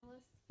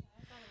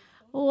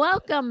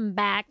Welcome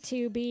back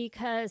to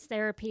Because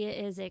Therapy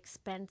is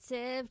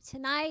Expensive.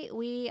 Tonight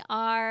we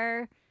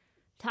are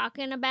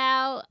talking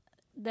about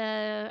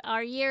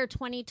our year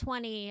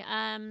 2020.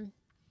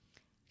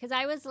 Because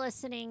I was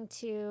listening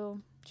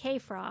to K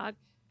Frog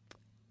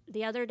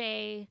the other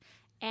day,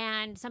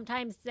 and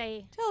sometimes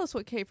Tell us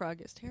what K-Frog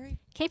is, Terry.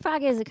 K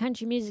Frog is a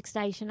country music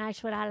station.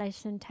 That's what I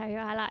listen to.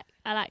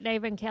 I like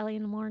Dave and Kelly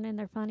in the morning.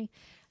 They're funny.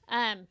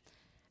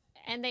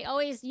 And they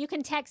always, you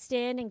can text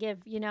in and give,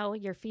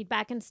 your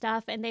feedback and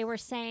stuff. And they were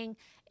saying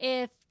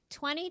if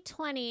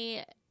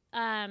 2020,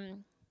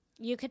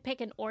 you could pick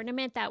an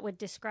ornament that would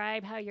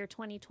describe how your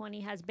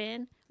 2020 has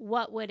been,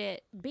 what would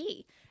it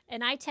be?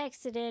 And I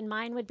texted in,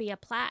 mine would be a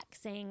plaque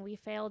saying we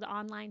failed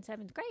online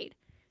 7th grade.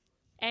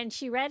 And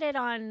she read it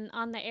on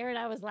the air, and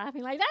I was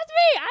laughing like, that's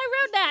me. I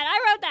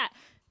wrote that.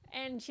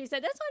 And she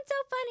said, this one's so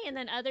funny. And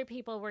then other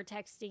people were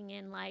texting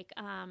in like,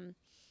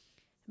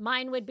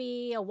 mine would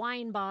be a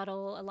wine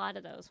bottle, a lot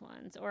of those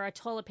ones, or a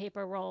toilet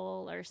paper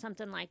roll or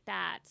something like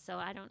that. So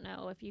I don't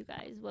know if you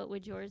guys, what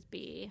would yours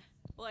be?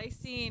 Well, I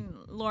seen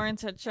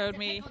Lawrence had showed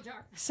me. Pickle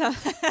jar. So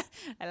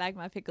I like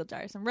my pickle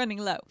jars. I'm running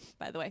low,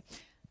 by the way.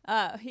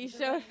 He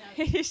showed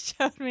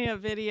me a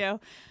video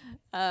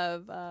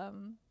of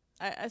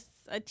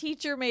a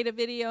teacher made a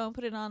video and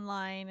put it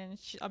online, and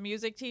a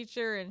music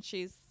teacher, and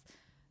she's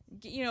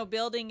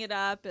building it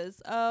up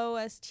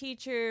as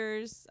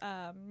teachers,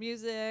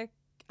 music.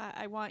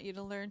 I want you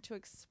to learn to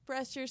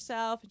express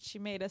yourself. And she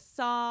made a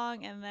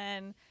song, and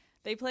then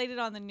they played it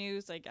on the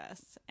news, I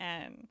guess.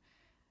 And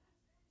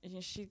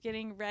she's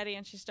getting ready,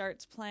 and she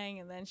starts playing,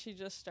 and then she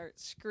just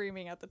starts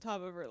screaming at the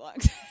top of her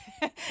lungs.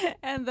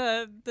 And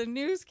the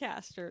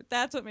newscaster,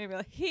 that's what made me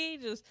like, he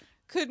just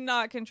could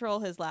not control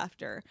his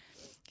laughter,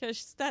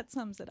 because that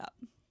sums it up.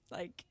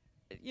 Like,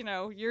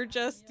 you're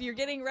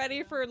getting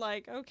ready for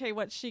like, okay,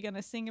 what's she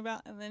gonna sing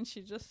about? And then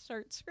she just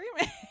starts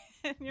screaming.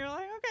 And you're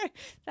like, okay,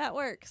 that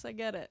works. I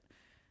get it.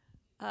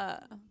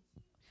 I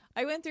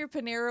went through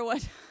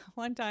Panera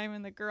one time,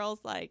 and the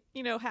girl's like,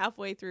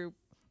 halfway through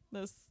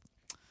this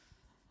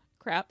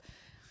crap.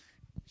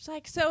 She's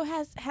like, so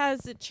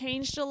has it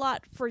changed a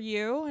lot for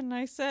you? And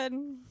I said,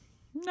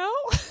 no.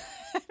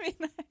 I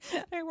mean,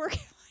 I work in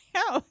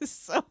my house,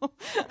 so. Well,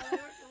 I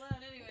work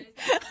alone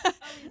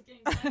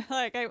anyways.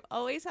 Like, I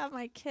always have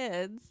my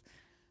kids.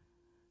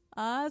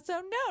 So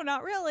no,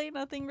 not really.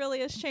 Nothing really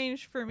has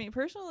changed for me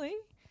personally.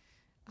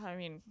 I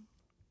mean,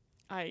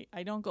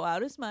 I don't go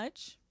out as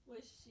much.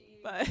 Was she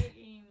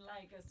taking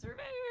like a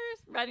survey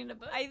or writing a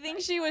book? I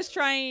think she was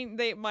trying.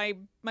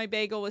 My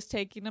bagel was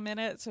taking a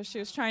minute, so she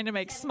was trying to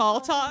make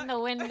small talk. In the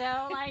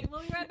window, like,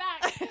 we'll be right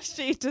back.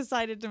 She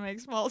decided to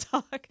make small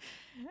talk,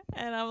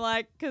 and I'm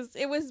like, because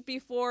it was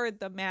before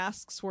the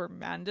masks were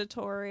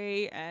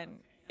mandatory, and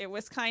it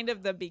was kind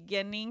of the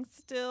beginning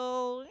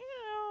still.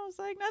 I was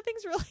like,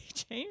 nothing's really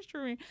changed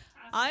for me.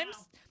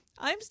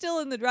 I'm still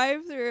in the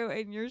drive-thru,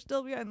 and you're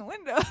still behind the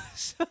window,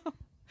 so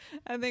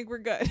I think we're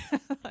good.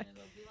 Like,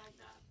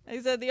 I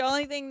said the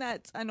only thing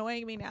that's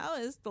annoying me now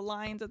is the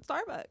lines at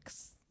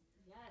Starbucks.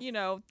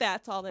 Yes.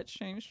 That's all that's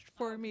changed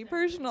for me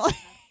personally.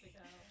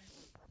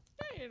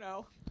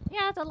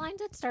 Yeah, the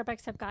lines at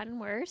Starbucks have gotten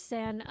worse,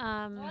 and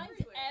lines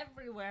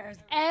everywhere.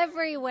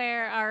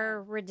 Everywhere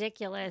are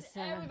ridiculous.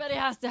 Everybody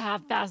has to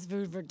have fast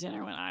food for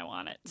dinner when I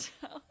want it.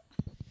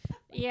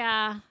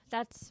 Yeah,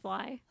 that's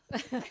why.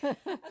 That's what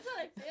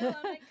I feel.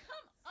 I'm like,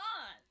 come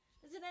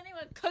on. Doesn't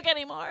anyone cook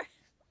anymore?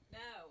 No,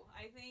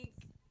 I think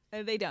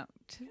they don't,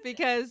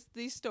 because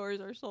these stores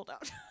are sold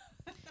out.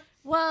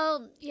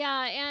 Well,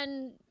 yeah,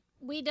 and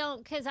we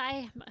don't, because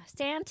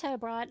Santa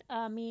brought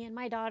me and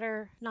my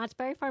daughter Knott's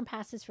Berry Farm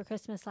passes for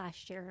Christmas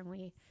last year, and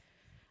we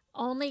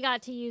only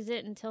got to use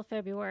it until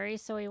February,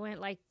 so we went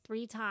like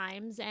 3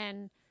 times,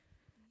 and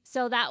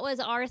so that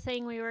was our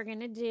thing we were going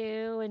to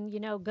do and,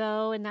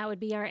 go, and that would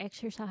be our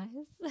exercise.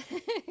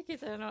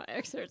 Because I don't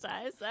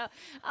exercise. So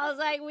I was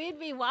like, we'd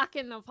be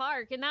walking the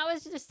park. And that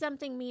was just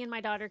something me and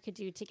my daughter could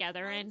do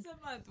together. Once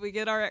a month we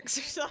get our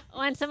exercise.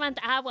 Once a month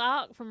I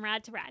walk from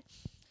rad to rad.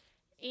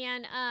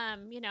 And,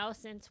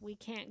 since we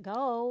can't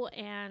go,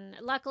 and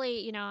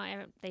luckily,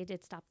 they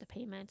did stop the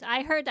payments.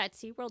 I heard that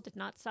SeaWorld did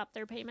not stop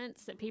their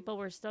payments, that people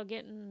were still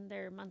getting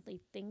their monthly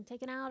thing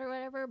taken out or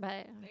whatever,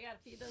 but they got to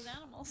feed those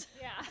animals.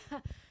 Yeah.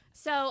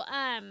 So,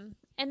 and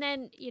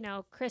then,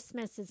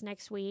 Christmas is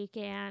next week,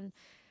 and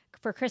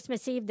for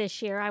Christmas Eve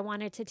this year, I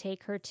wanted to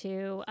take her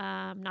to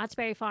Knott's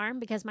Berry Farm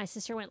because my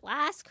sister went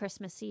last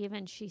Christmas Eve,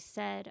 and she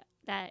said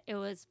that it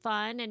was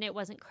fun and it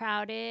wasn't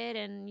crowded,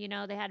 and,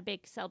 they had a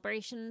big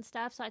celebration and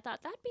stuff. So I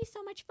thought that'd be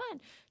so much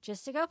fun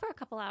just to go for a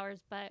couple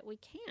hours, but we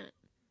can't.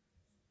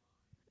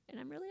 And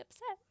I'm really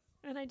upset.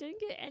 And I didn't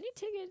get any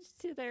tickets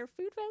to their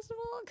food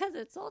festival because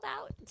it's sold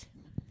out.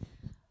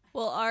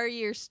 Well, our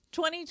year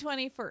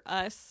 2020 for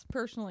us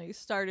personally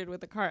started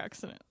with a car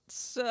accident.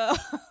 So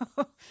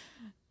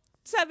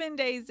 7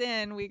 days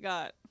in,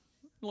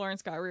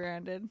 Lawrence got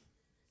rear-ended,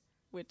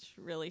 which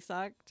really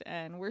sucked.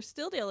 And we're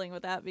still dealing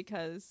with that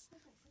because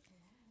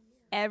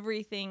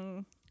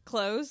everything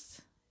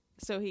closed.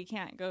 So he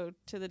can't go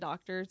to the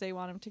doctors they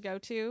want him to go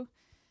to.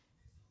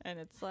 And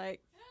it's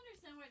like, I don't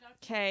understand why doctors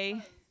okay.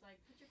 close. Like,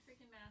 put your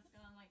freaking mask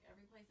on like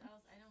every place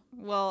else. I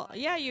don't. Well,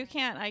 yeah, you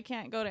can't. I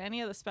can't go to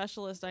any of the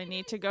specialists I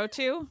need to go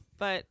to,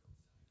 but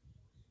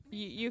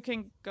you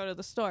can go to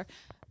the store.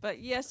 But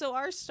yeah, so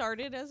ours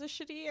started as a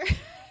shitty year.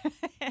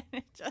 And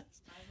it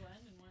just,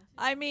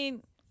 I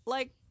mean,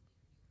 like,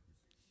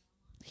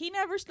 he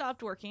never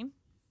stopped working.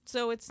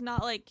 So it's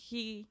not like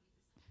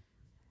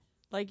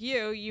like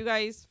you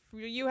guys,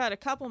 you had a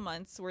couple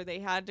months where they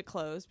had to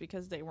close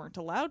because they weren't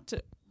allowed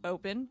to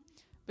open.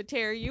 But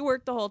Terry, you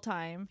worked the whole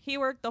time. He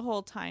worked the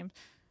whole time.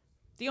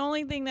 The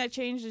only thing that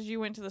changed is you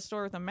went to the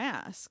store with a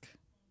mask.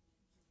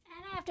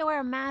 And I have to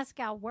wear a mask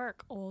at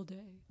work all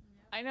day.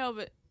 I know,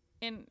 but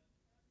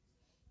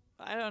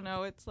I don't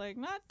know. It's like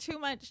not too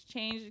much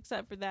change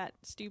except for that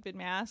stupid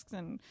masks,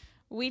 and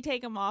we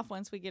take them off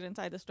once we get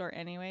inside the store.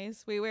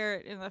 Anyways, we wear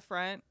it in the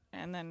front,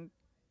 and then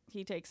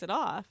he takes it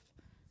off.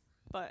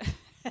 But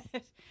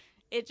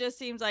it just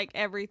seems like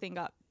everything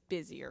got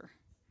busier,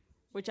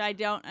 which I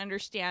don't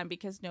understand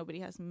because nobody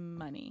has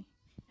money.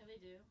 Yeah, they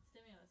do.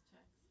 Stimulus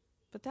checks.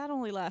 But that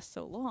only lasts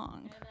so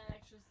long. And that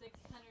extra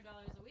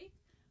 $600 a week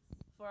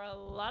for a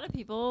lot of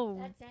people.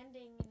 That's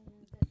ending.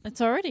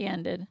 It's already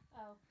ended.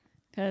 Oh.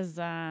 Because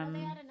Well, they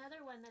had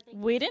another one that they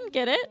we didn't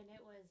get it. and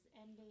it was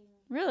ending.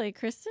 Really,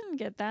 Chris didn't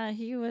get that.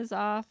 He was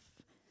off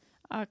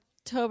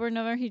October,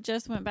 November. He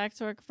just went back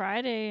to work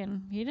Friday,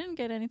 and he didn't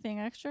get anything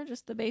extra,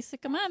 just the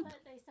basic amount. But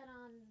they said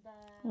on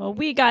the. Well,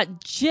 we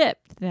got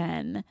gypped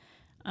then.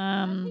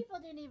 Some people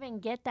didn't even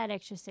get that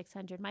extra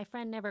 600. My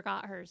friend never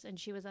got hers, and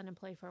she was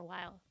unemployed for a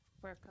while.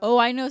 Oh,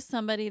 I know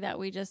somebody that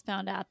we just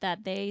found out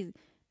that they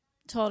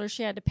told her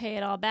she had to pay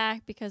it all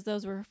back because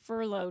those were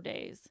furlough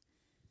days.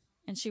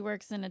 And she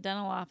works in a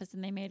dental office,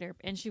 and they made her,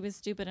 and she was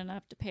stupid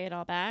enough to pay it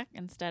all back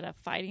instead of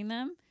fighting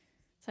them.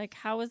 It's like,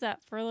 how was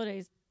that furlough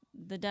days?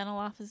 The dental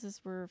offices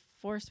were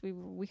forced.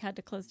 We had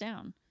to close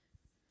down.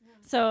 Yeah.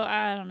 So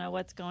I don't know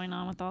what's going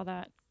on with all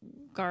that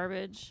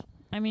garbage.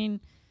 I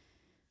mean,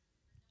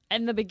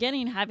 in the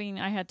beginning,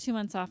 I had 2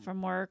 months off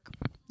from work.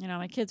 You know,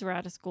 my kids were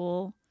out of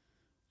school,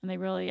 and they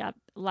really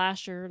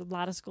last year a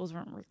lot of schools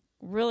weren't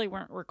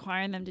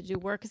requiring them to do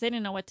work because they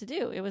didn't know what to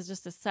do. It was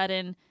just a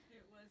sudden.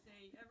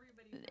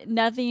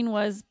 Nothing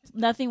was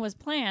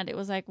planned. It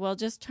was like, well,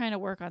 just trying to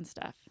work on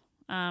stuff.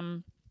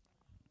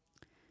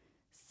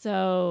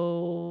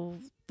 So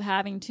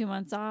having 2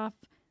 months off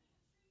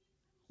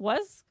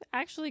was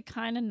actually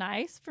kind of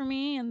nice for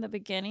me in the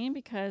beginning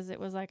because it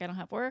was like I don't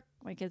have work.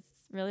 My kids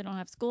really don't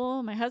have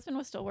school. My husband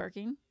was still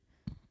working.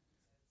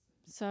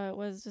 So it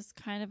was just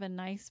kind of a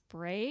nice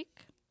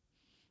break.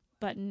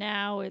 But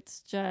now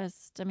it's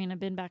just, I mean, I've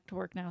been back to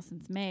work now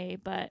since May,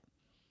 but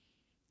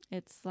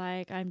it's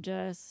like I'm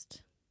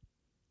just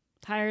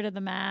tired of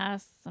the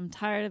masks. I'm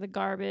tired of the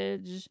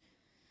garbage.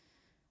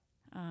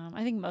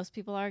 I think most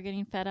people are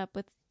getting fed up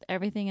with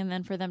everything. And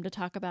then for them to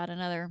talk about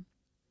another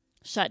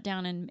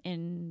shutdown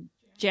in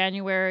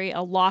January, a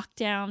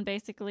lockdown,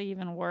 basically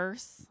even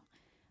worse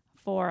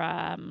for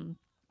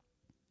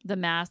the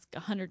mask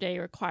 100-day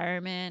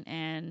requirement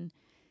and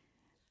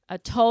a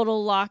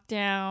total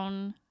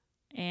lockdown.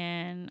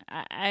 And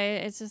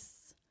I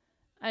just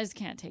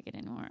can't take it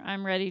anymore.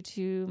 I'm ready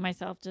to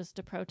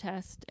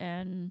protest,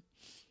 and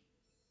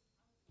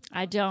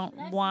I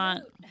don't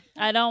want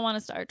to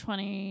start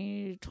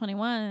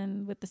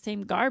 2021 with the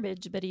same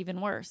garbage, but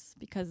even worse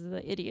because of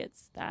the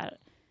idiots that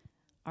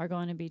are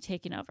going to be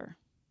taking over.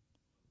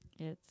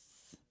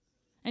 It's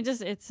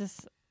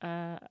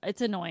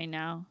annoying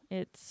now.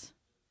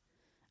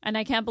 And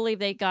I can't believe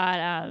they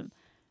got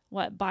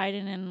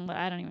Biden and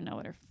I don't even know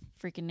what her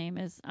freaking name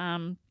is.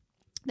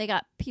 They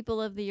got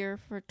People of the Year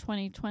for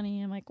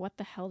 2020. I'm like, what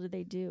the hell did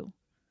they do?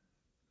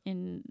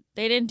 They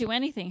didn't do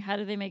anything. How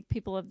did they make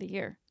People of the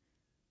Year?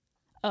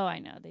 Oh, I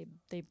know.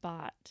 They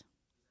bought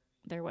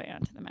their way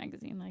onto the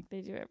magazine like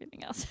they do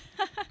everything else.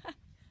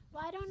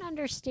 Well, I don't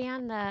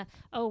understand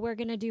we're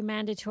going to do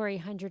mandatory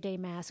 100-day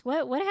mask.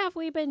 What have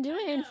we been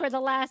doing for the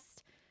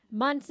last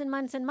months and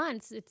months and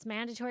months? It's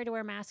mandatory to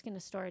wear a mask in a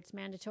store. It's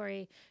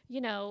mandatory,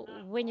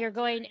 when you're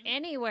going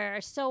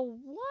anywhere. So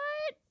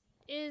what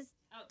is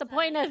the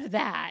point of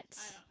that?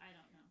 I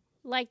don't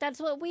know. Like, that's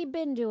what we've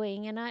been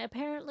doing, and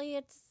apparently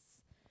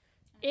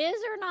is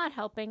or not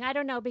helping. I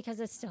don't know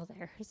because it's still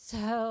there.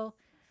 So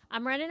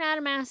I'm running out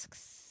of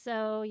masks,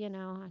 so,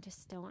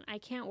 I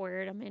can't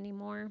wear them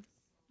anymore.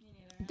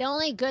 The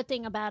only good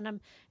thing about them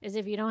is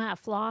if you don't have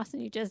floss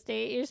and you just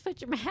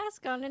put your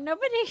mask on and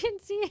nobody can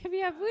see if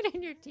you have food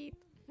in your teeth.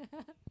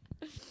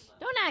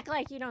 Don't act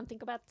like you don't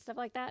think about stuff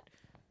like that.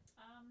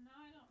 No,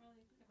 I don't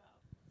really think about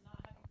not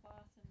having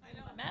floss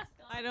and my mask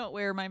on. I don't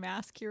wear my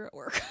mask here at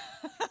work.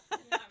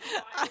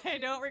 I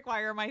don't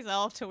require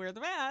myself to wear the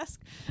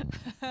mask.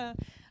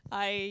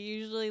 I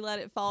usually let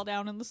it fall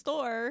down in the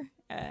store,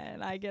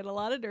 and I get a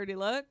lot of dirty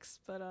looks,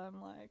 but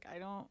I'm like, I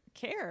don't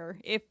care.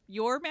 If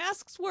your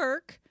masks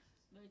work,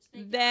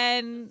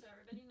 then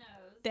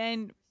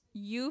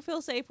you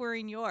feel safe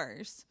wearing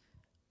yours.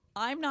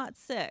 I'm not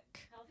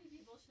sick. Healthy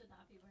people should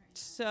not be wearing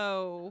masks.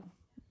 So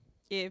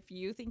if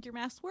you think your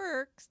mask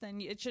works,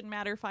 then it shouldn't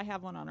matter if I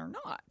have one on or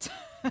not.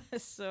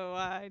 So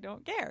I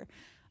don't care.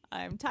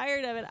 I'm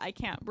tired of it. I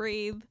can't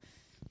breathe.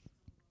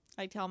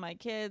 I tell my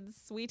kids,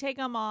 we take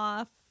them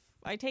off.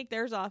 I take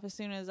theirs off as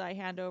soon as I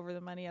hand over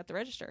the money at the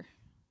register.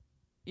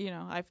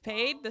 I've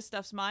paid. This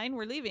stuff's mine.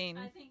 We're leaving.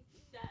 I think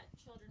that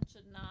children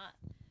should not.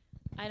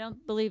 I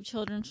don't believe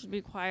children should be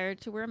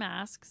required to wear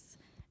masks.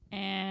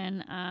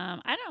 And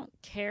I don't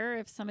care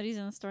if somebody's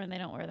in the store and they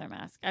don't wear their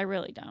mask. I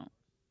really don't.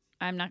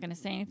 I'm not going to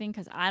say anything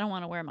because I don't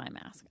want to wear my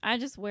mask. I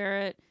just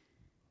wear it.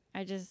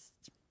 I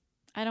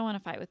don't want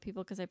to fight with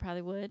people because I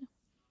probably would.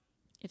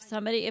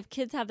 If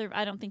kids have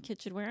I don't think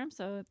kids should wear them.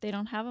 So if they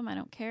don't have them, I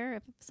don't care.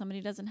 If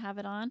somebody doesn't have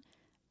it on,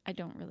 I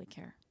don't really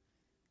care.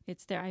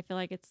 It's there. I feel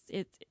like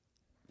it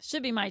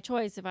should be my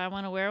choice. If I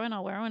want to wear one,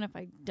 I'll wear one. If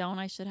I don't,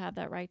 I should have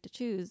that right to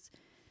choose.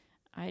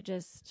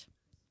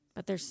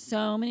 But there's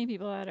so many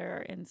people that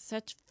are in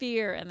such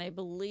fear and they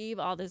believe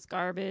all this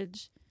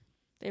garbage.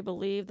 They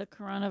believe the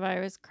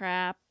coronavirus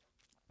crap.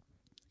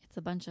 It's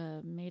a bunch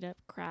of made up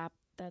crap.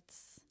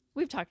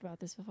 We've talked about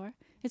this before.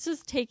 It's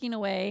just taking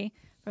away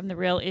from the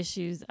real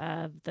issues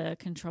of the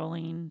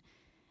controlling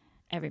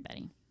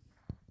everybody.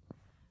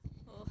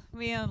 Well,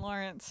 me and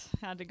Lawrence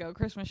had to go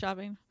Christmas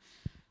shopping,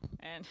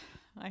 and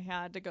I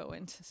had to go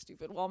into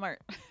stupid Walmart.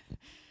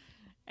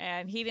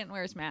 And he didn't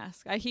wear his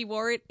mask. He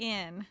wore it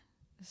in,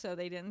 so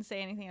they didn't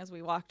say anything as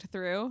we walked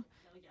through.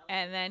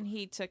 And then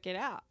he took it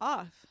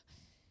off.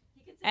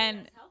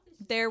 And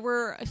there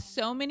were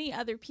so many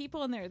other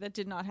people in there that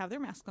did not have their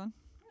mask on.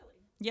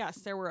 Yes,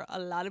 there were a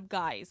lot of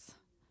guys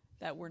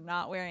that were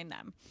not wearing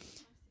them.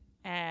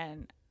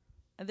 And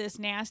this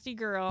nasty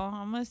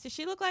girl,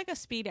 she looked like a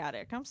speed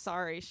addict. I'm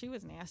sorry. She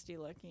was nasty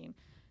looking.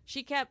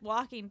 She kept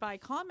walking by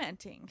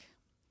commenting,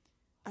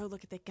 "Oh,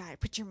 look at that guy.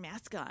 Put your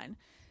mask on."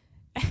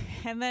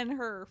 And then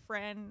her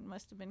friend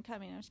must have been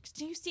coming. I was like,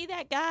 "Do you see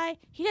that guy?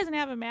 He doesn't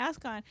have a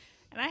mask on."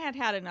 And I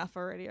had enough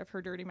already of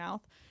her dirty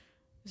mouth.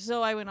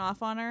 So I went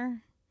off on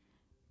her.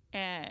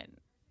 And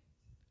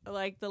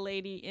like the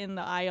lady in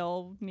the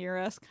aisle near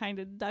us kind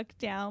of ducked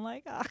down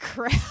like, "Oh,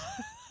 crap."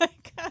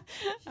 Like,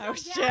 oh,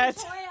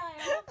 shit.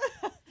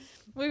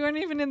 We weren't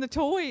even in the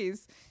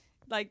toys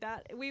like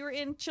that. We were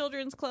in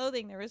children's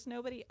clothing. There was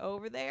nobody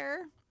over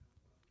there.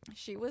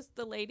 She was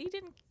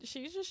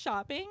just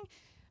shopping.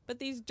 But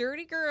these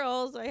dirty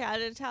girls, I had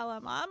to tell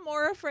them, I'm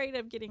more afraid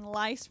of getting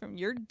lice from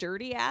your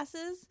dirty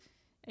asses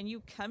and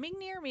you coming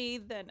near me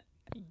than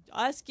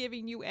us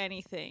giving you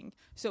anything.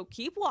 So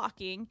keep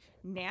walking,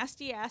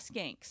 nasty ass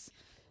skanks.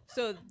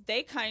 So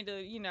they kind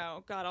of,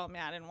 got all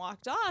mad and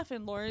walked off.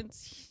 And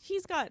Lawrence,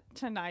 he's got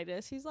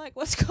tinnitus. He's like,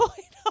 "What's going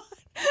on?"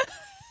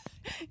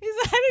 He's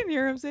like, "I didn't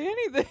hear him say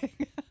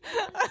anything."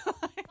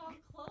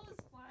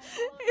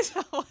 He's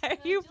like, "Why are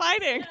you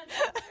fighting?"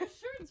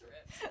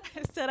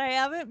 I said, "I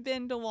haven't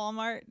been to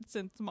Walmart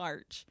since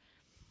March.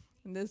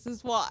 And this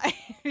is why."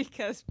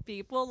 Because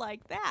people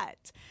like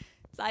that.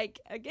 It's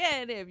like,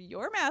 again, if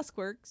your mask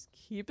works,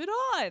 keep it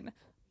on.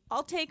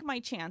 I'll take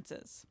my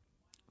chances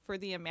for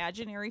the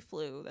imaginary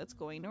flu that's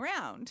going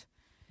around.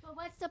 But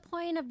what's the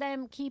point of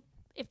them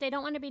if they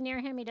don't want to be near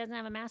him, he doesn't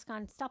have a mask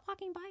on, stop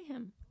walking by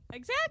him.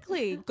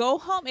 Exactly. Go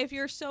home. If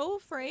you're so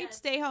afraid,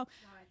 stay home.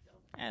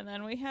 And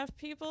then we have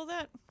people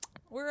that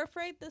were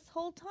afraid this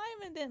whole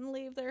time and didn't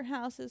leave their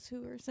houses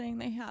who are saying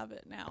they have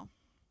it now.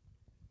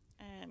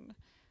 And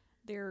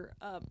their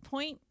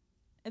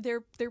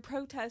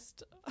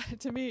protest,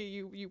 to me,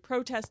 you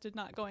protested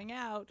not going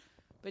out,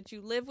 but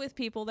you live with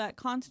people that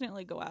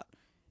constantly go out.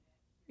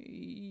 So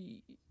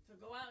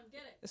go out and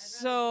get it.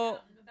 So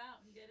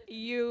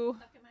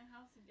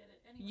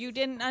you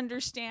didn't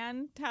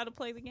understand how to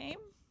play the game?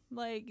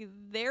 Like,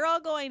 they're all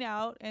going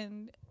out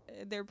and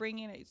they're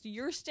bringing it. So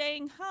you're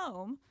staying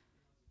home.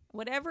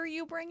 Whatever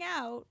you bring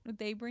out,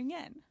 they bring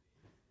in.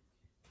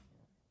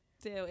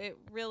 So it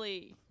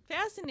really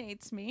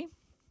fascinates me.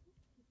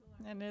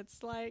 And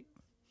it's like,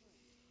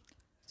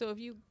 so if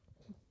you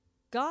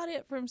got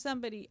it from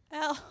somebody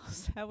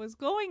else that was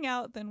going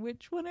out, then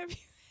which one of you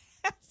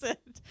has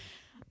it?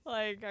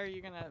 Like, are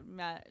you going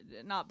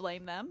to not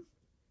blame them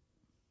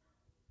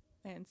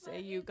and say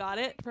you got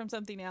it from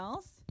something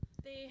else?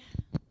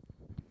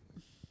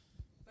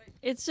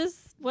 It's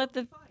just what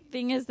the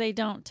thing is they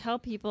don't tell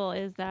people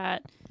is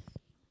that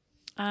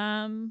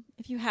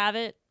if you have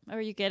it or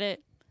you get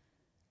it,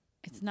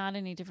 it's not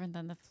any different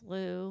than the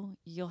flu.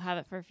 You'll have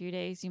it for a few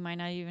days. You might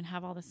not even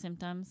have all the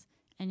symptoms,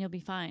 and you'll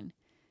be fine.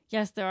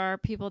 Yes, there are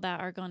people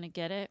that are going to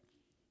get it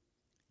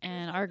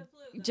and are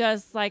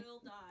just like,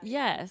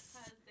 yes,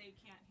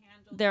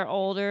 they're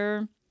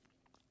older.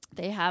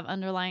 They have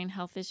underlying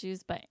health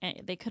issues, but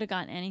they could have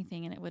gotten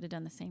anything, and it would have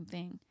done the same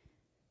thing.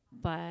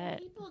 But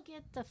people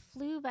get the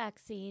flu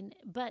vaccine,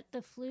 but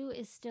the flu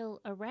is still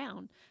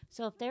around.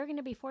 So if they're going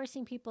to be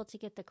forcing people to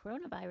get the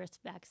coronavirus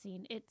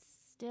vaccine, it's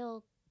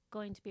still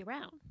going to be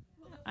around.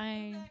 Well, the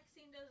flu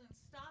vaccine doesn't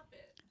stop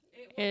it.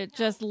 It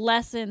just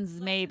lessens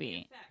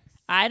maybe.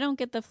 I don't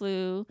get the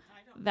flu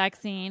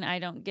vaccine. I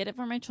don't get it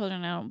for my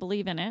children. I don't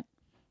believe in it.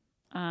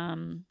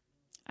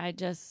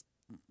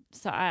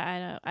 So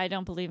I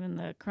don't believe in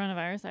the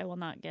coronavirus. I will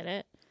not get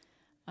it.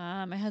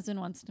 My husband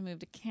wants to move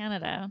to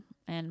Canada,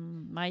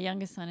 and my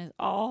youngest son is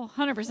all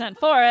 100%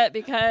 for it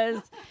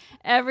because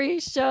every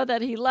show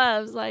that he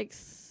loves, like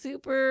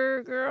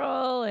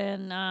Supergirl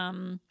and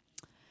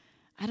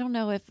I don't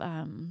know if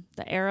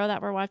the Arrow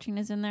that we're watching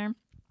is in there.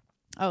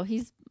 Oh,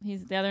 he's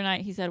the other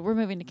night he said we're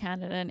moving to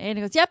Canada, and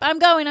Aiden goes, "Yep, I'm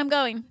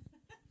going."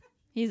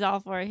 He's all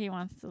for it. He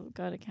wants to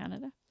go to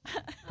Canada.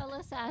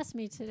 Alyssa asked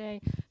me today,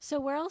 so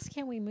where else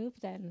can we move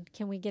then?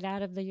 Can we get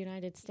out of the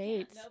United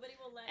States? Nobody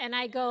will let And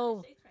I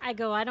go,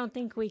 I don't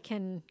think we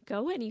can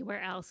go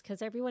anywhere else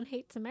because everyone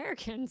hates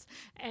Americans.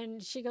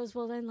 And she goes,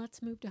 well, then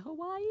let's move to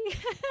Hawaii.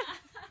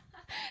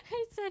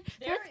 I said,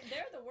 they're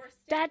the worst.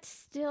 that's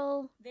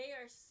still, They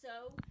are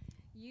so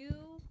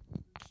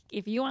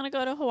If you want to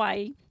go to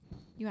Hawaii,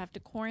 you have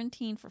to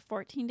quarantine for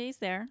 14 days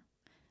there.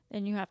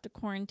 Then you have to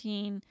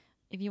quarantine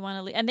if you want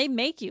to leave. And they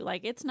make you,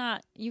 like, it's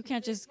not, you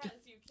can't just,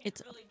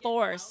 it's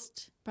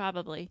forced,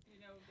 probably.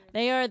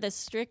 They are the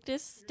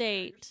strictest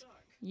state.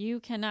 You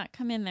cannot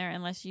come in there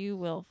unless you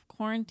will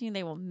quarantine.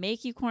 They will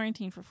make you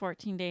quarantine for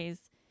 14 days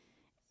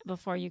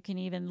before you can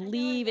even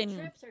leave. And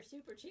trips are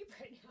super cheap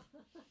right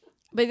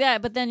now.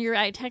 but then you're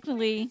right,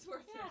 technically,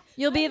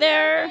 you'll be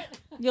there.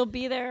 You'll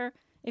be there.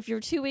 If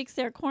you're 2 weeks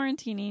there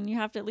quarantining, you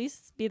have to at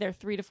least be there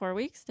 3 to 4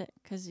 weeks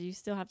because you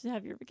still have to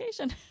have your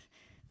vacation.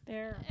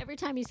 There. Every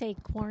time you say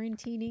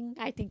quarantining,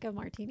 I think of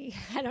martini.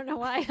 I don't know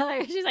why.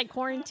 She's like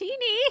quarantini.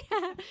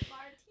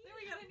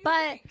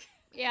 But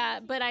yeah,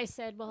 but I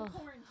said, well,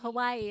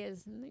 Hawaii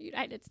is in the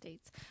United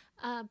States.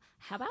 How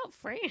about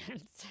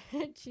France?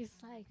 And she's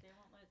like,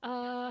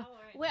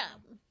 well,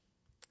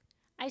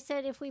 I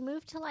said, if we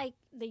move to like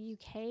the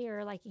UK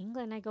or like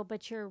England, I go,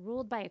 but you're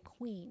ruled by a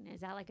queen.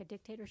 Is that like a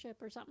dictatorship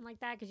or something like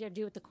that? Because you have to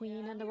do what the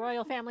queen and the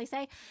royal family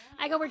say.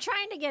 I go, we're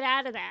trying to get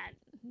out of that.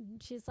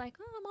 And she's like,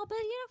 oh, well, but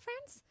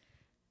France,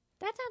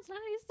 that sounds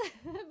nice.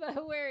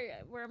 But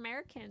we're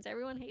Americans.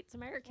 Everyone hates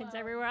Americans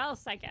everywhere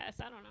else, I guess.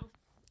 I don't know.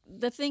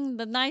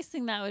 The nice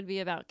thing that would be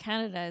about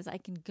Canada is I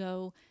can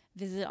go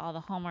visit all the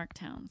Hallmark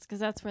towns because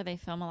that's where they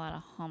film a lot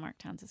of Hallmark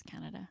towns is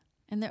Canada.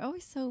 And they're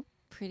always so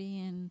pretty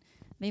and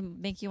they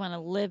make you want to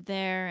live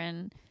there.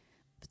 And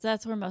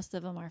that's where most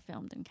of them are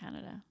filmed in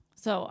Canada.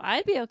 So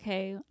I'd be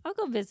okay. I'll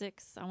go visit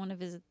because I want to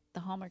visit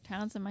the Hallmark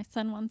towns and my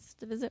son wants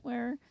to visit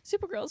where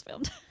Supergirl's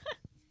filmed.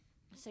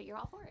 So you're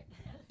all for it.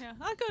 Yeah,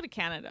 I'll go to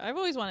Canada. I've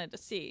always wanted to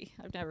see.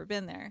 I've never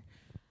been there.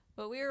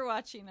 But we were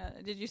watching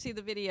did you see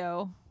the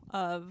video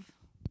of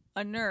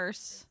a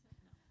nurse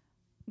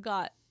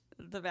got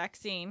the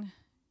vaccine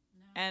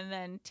and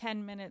then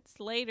 10 minutes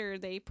later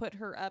they put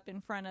her up in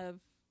front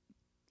of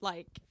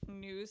like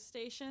news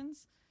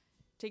stations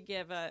to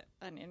give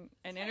an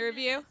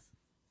interview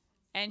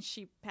and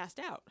she passed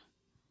out.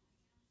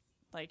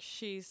 Like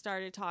she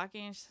started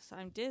talking and she says,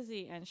 I'm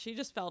dizzy, and she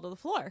just fell to the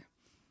floor.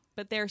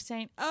 But they're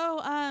saying,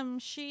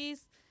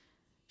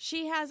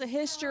 she has a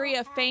history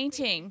of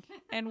fainting.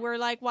 And we're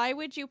like, why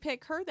would you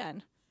pick her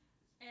then?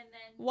 And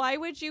then Why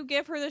would you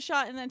give her the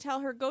shot and then tell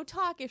her go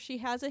talk if she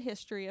has a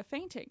history of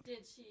fainting?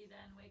 did she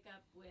then wake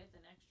up with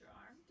an extra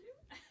arm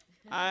too?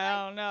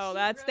 I don't know.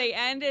 They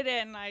ended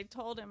it, and I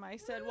told him, I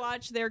said,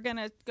 watch, they're going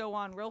to go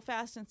on real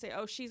fast and say,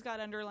 oh, she's got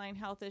underlying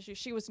health issues.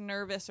 She was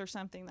nervous or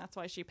something. That's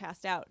why she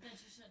passed out. Then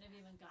she shouldn't have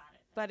even got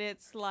it. But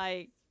it's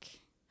like,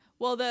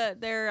 well,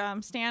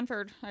 their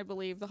Stanford, I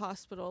believe, the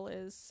hospital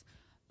is,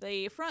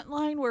 the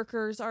frontline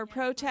workers are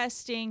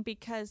protesting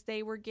because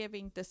they were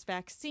giving this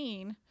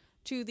vaccine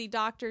to the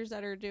doctors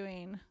that are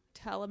doing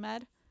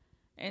telemed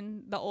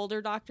and the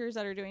older doctors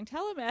that are doing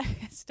telemed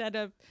instead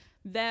of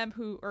them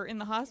who are in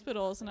the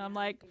hospitals. And I'm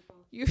like,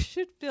 you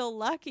should feel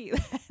lucky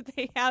that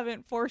they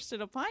haven't forced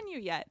it upon you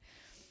yet.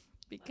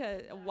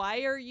 Because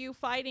why are you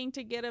fighting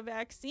to get a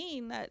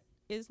vaccine that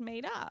is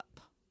made up?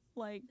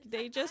 Like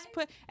they just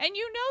put, and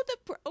you know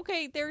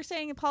they're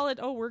saying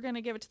we're going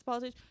to give it to the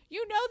politicians.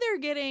 You know they're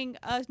getting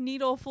a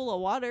needle full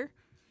of water.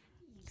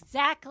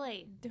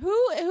 Exactly. Who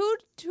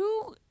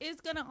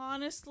is going to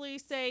honestly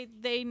say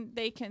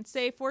they can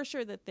say for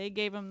sure that they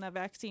gave them the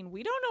vaccine?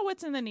 We don't know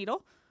what's in the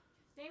needle.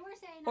 They were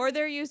saying, Or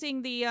they're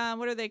using the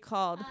what are they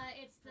called?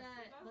 it's the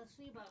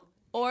placebo.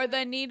 Or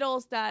the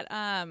needles that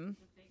Halloween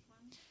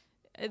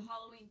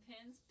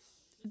pins.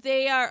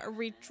 they are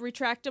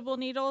retractable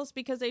needles,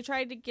 because they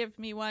tried to give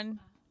me one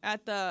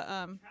at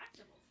the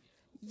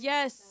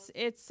yes,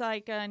 it's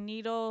like a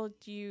needle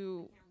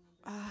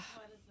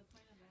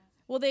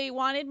well, they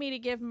wanted me to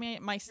give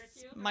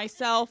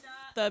myself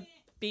the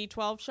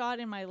B12 shot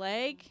in my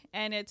leg,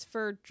 and it's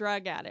for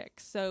drug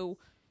addicts. So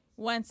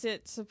once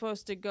it's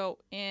supposed to go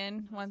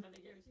in,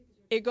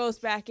 it goes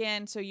back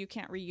in, so you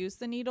can't reuse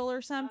the needle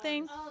or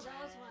something. Oh, those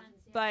ones.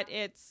 But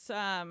it's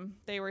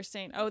they were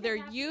saying, they're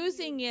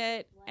using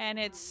it and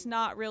it's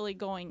not really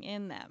going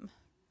in them.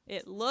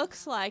 It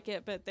looks like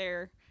it, but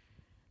they're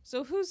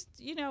so who's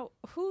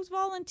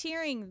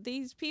volunteering?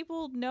 These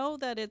people know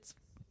that it's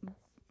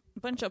a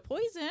bunch of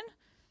poison.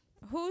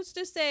 Who's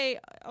to say,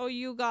 oh,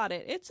 you got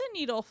it? It's a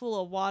needle full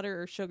of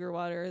water or sugar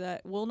water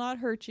that will not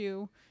hurt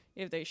you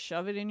if they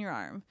shove it in your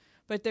arm.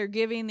 but they're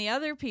giving the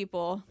other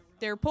people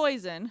their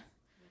poison,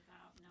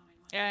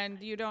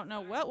 and you don't know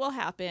what will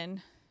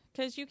happen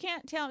because you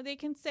can't tell. They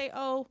can say,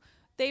 oh,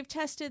 they've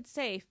tested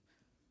safe.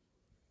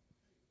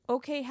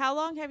 Okay, how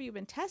long have you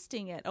been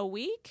testing it? A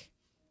week?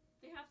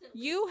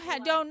 You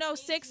don't know.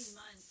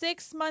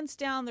 6 months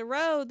down the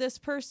road, this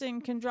person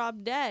can drop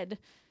dead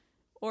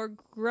or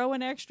grow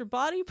an extra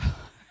body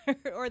part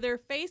or their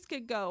face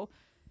could go.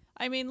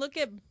 I mean, look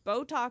at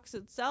Botox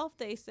itself.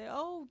 They say,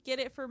 oh, get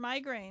it for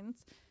migraines.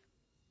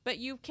 But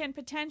you can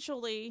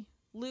potentially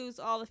lose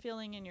all the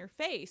feeling in your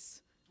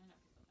face.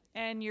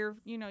 And you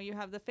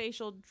have the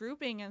facial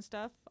drooping and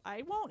stuff.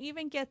 I won't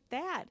even get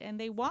that. And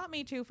they want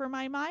me to for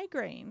my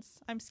migraines.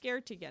 I'm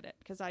scared to get it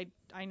because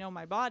I know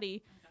my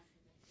body.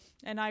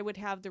 And I would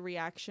have the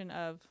reaction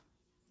of,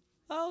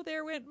 oh,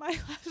 there went my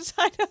left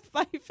side of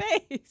my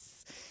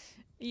face.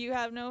 You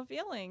have no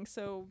feeling.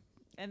 So,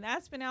 and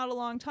that's been out a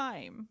long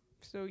time.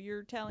 So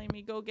you're telling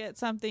me go get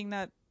something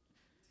that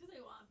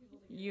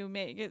you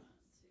make it.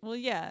 Well,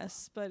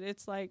 yes, but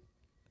it's like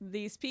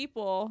these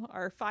people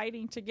are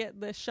fighting to get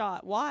this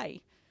shot.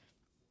 Why?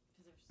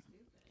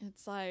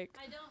 It's like,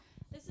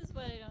 this is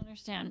what I don't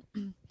understand.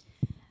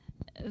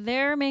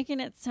 They're making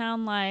it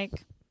sound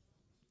like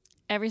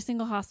every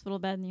single hospital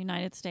bed in the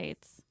United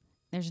States,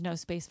 there's no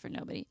space for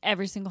nobody.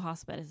 Every single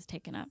hospital bed is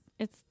taken up.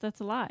 That's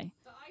a lie.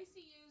 the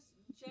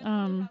ICUs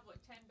generally have,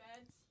 10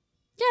 beds?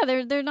 Yeah,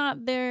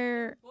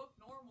 they're Booked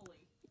normally.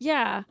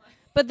 yeah,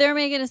 but they're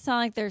making it sound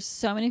like there's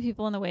so many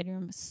people in the waiting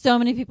room. So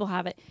many people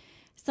have it.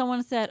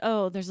 Someone said,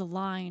 oh, there's a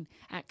line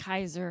at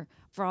Kaiser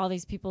for all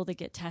these people to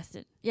get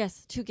tested.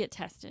 Yes, to get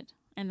tested.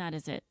 And that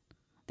is it.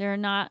 There are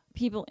not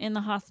people in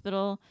the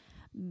hospital.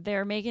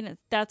 They're making it.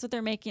 That's what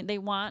they're making. They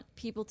want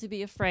people to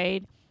be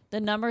afraid. The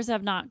numbers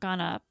have not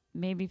gone up.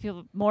 Maybe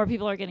more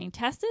people are getting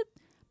tested,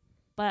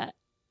 but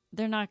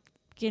they're not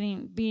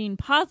being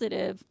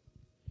positive.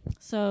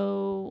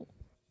 So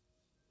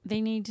they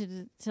need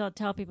to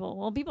tell people,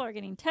 well, people are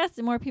getting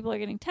tested. More people are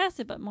getting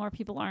tested, but more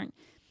people aren't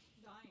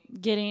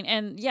getting.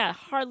 And yeah,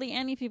 hardly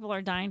any people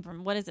are dying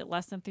from, what is it,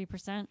 less than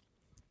 3%?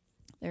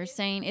 They're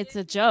saying it's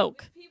a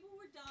joke. If people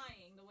were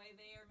dying the way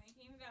they are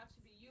making it out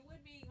to be, you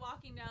would be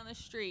walking down the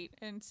street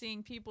and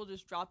seeing people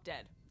just drop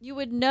dead. You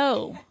would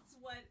know. That's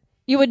what.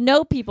 You would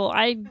know people.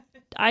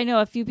 I know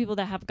a few people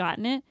that have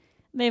gotten it.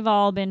 They've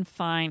all been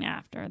fine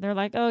after. They're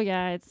like, oh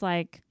yeah, it's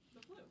like,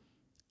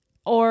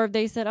 or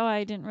they said, oh,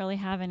 I didn't really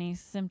have any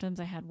symptoms.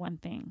 I had one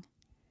thing.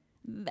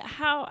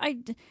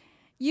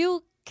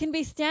 You can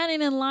be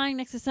standing in line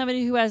next to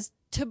somebody who has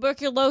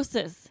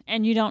tuberculosis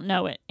and you don't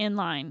know it in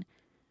line.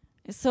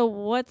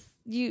 So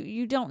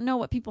you don't know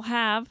what people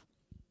have.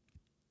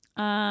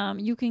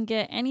 You can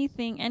get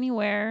anything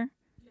anywhere.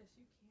 Yes,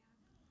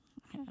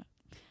 you can.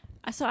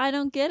 So I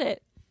don't get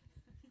it.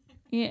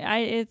 Yeah,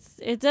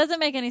 it doesn't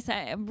make any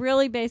sense.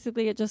 Really,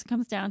 basically, it just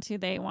comes down to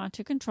they want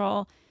to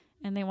control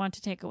and they want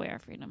to take away our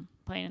freedom,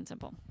 plain and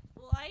simple.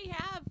 Well, I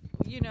have,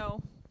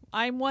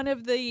 I'm one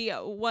of the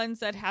ones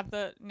that have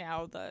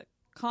the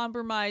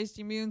compromised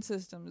immune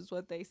system is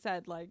what they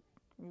said, like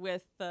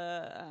with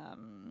the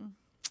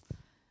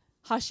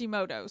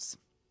Hashimoto's.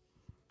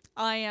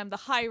 I am the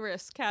high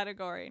risk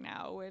category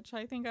now, which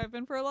I think I've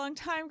been for a long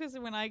time because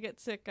when I get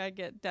sick, I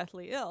get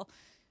deathly ill.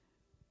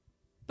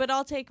 But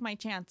I'll take my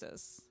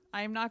chances.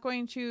 I'm not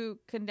going to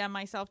condemn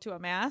myself to a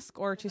mask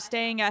or to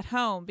staying at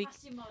home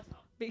because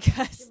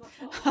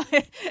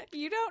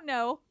you don't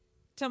know.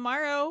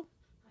 Tomorrow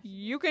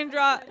you can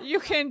drop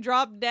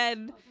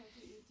dead.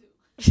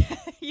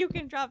 You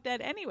can drop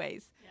dead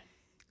anyways.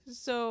 Yes.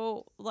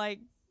 So like,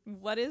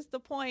 what is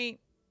the point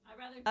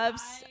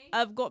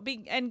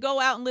go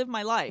out and live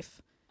my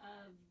life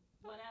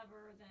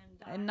whatever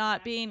than die and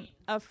not being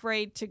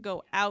afraid to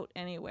go out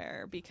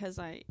anywhere because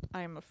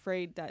I'm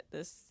afraid that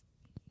this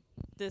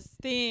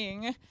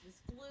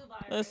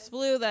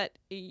flu that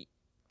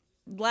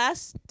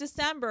last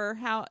December,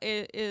 how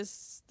it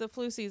is the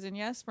flu season,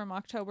 yes, from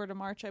October to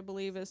March, I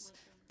believe, is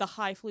the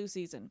high flu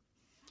season.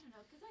 I don't know,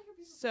 because I hear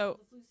people say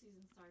the flu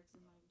season starts in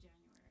like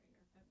January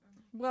or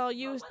February. Well,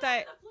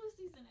 the flu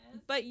season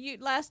is. But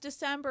last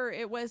December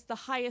it was the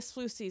highest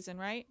flu season,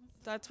 right?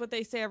 That's what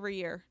they say every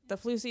year. The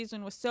flu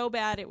season was so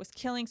bad, it was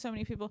killing so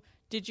many people.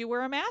 Did you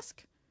wear a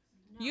mask?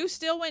 No. You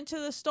still went to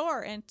the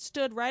store and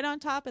stood right on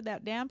top of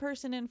that damn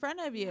person in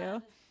front of you. Yeah,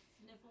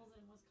 sniffles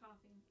and was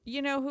coughing.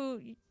 You know who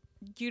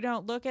you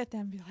don't look at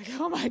them and be like,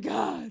 oh my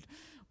God,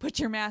 put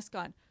your mask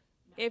on.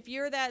 No. If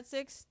you're that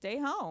sick, stay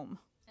home.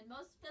 And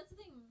that's the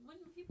thing. When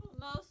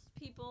most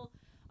people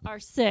are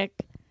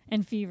sick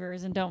and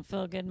fevers and don't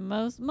feel good,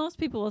 most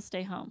people will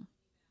stay home.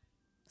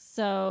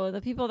 So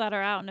the people that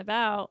are out and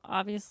about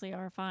obviously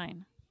are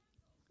fine.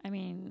 I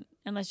mean,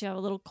 unless you have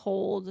a little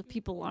cold,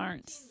 people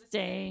aren't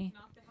stay.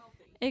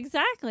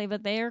 Exactly,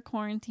 but they are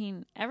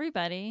quarantining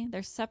everybody.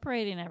 They're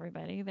separating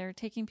everybody. They're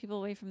taking people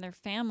away from their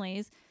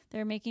families.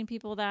 They're making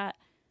people that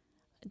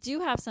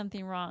do have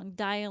something wrong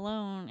die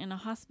alone in a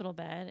hospital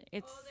bed.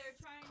 It's they're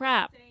trying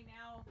crap. To say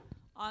now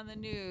on the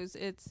news,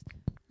 it's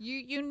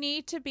you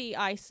need to be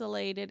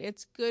isolated.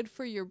 It's good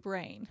for your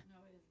brain. No,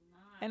 it is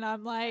not. And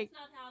I'm like,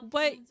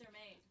 but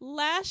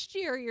last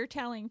year you're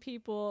telling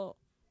people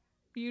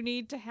you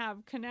need to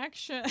have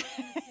connection.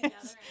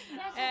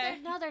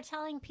 They're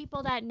telling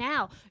people that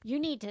now. You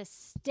need to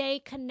stay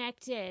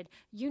connected.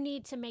 You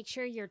need to make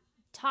sure you're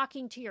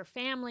talking to your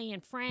family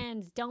and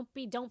friends. Don't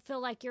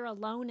feel like you're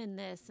alone in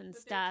this and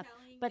stuff.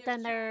 But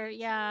then they're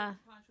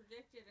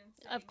contradicted and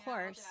of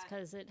course,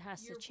 because it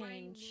has your to change.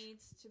 brain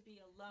needs to be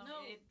alone. No,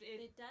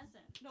 it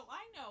doesn't. No,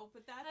 I know,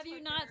 but that's Have you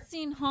what not they're-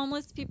 seen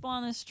homeless people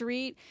on the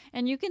street?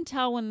 And you can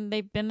tell when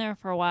they've been there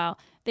for a while.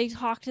 They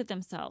talk to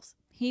themselves.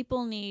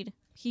 People need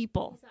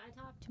people. I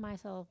talk to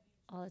myself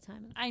all the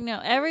time. I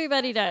know.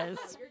 Everybody does.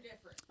 You're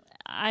different.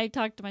 I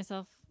talk to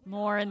myself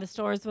more in the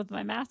stores with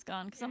my mask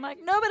on because I'm like,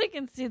 nobody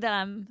can see that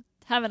I'm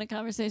having a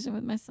conversation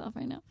with myself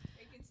right now.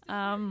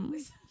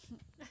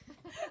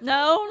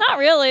 No, not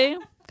really,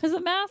 because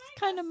the mask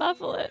kind of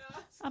muffle it.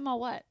 I'm all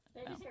what?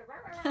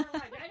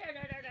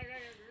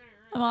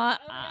 I'm all,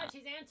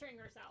 she's answering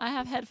herself. I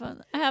have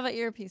headphones. I have an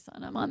earpiece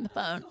on. I'm on the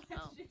phone.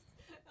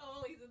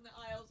 Ollie's in the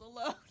aisles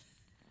alone.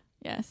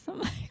 Yes, I'm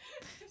like,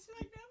 She's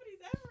like, nobody's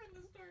ever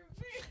in the store with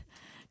me.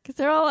 because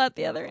they're all at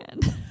the other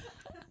end.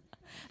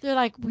 They're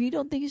like, we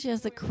don't think she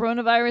has the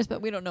coronavirus,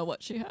 but we don't know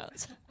what she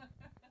has.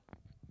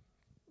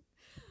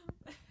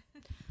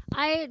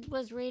 I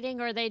was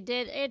reading, or they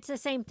did. It's the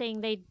same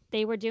thing.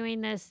 They were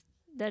doing this.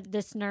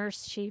 This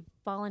nurse, she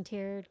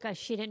volunteered because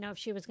she didn't know if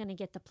she was going to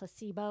get the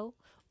placebo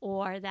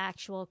or the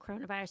actual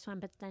coronavirus one.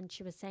 But then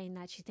she was saying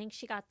that she thinks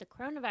she got the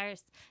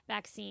coronavirus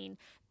vaccine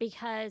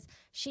because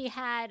she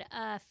had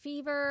a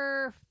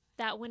fever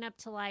that went up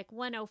to like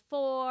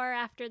 104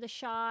 after the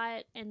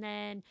shot, and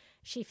then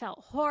she felt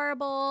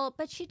horrible,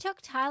 but she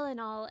took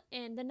Tylenol,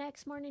 and the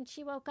next morning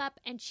she woke up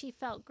and she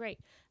felt great.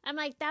 I'm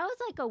like, that was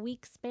like a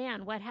week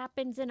span. What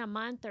happens in a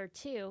month or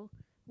two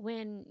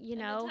when, you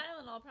know?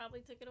 And the Tylenol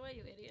probably took it away,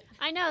 you idiot.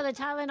 I know the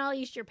Tylenol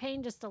eased your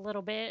pain just a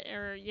little bit,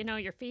 or, you know,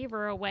 your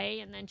fever away,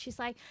 and then she's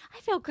like,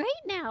 I feel great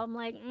now. I'm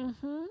like,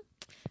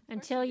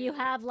 until you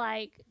have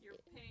like, You're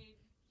paid.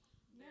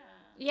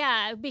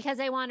 yeah, because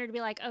they want her to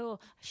be like, oh,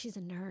 she's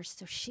a nurse,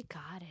 so she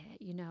got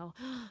it, you know.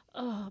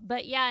 Oh,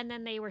 but yeah, and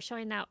then they were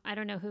showing that, I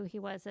don't know who he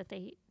was that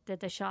they did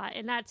the shot.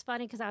 And that's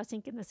funny because I was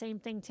thinking the same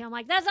thing too. I'm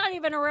like, that's not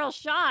even a real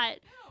shot.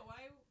 No,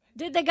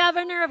 Did the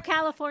governor of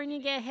California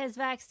get his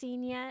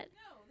vaccine yet?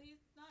 no, he's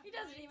not. He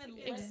doesn't even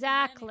get it.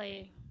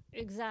 Exactly.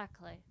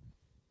 Exactly.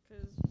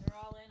 Because They're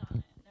all in on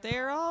it.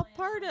 they're all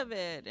part of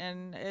it,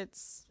 and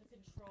it's.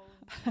 Controlling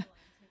people and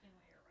taking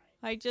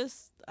away your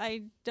rights.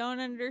 I don't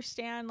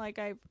understand. Like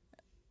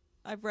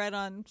I've read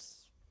on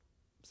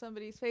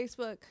somebody's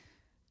Facebook,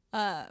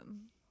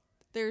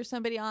 there's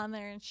somebody on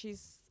there and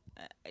she's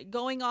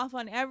going off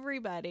on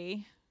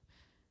everybody,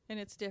 and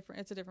it's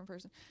different. It's a different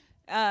person.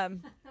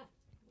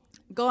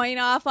 Going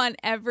off on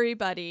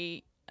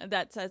everybody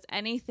that says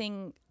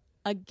anything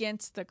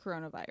against the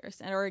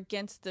coronavirus or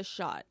against the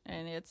shot,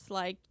 and it's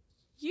like,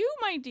 you,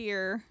 my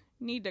dear,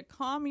 need to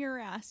calm your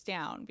ass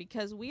down,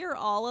 because we are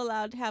all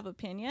allowed to have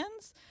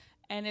opinions,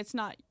 and it's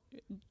not.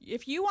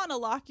 If you want to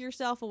lock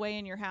yourself away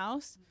in your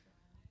house,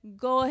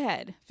 go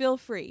ahead. Feel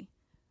free.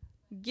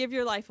 Give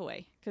your life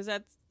away, because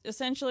that's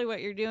essentially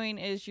what you're doing,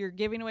 is you're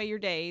giving away your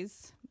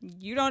days.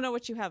 You don't know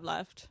what you have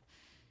left.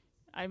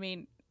 I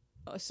mean,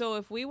 so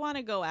if we want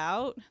to go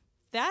out,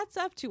 that's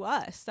up to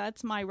us.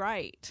 That's my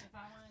right. If I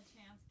want a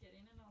chance getting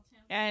it, I'll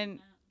chance And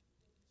getting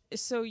it.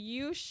 so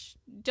you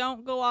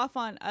don't go off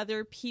on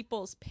other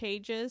people's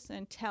pages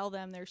and tell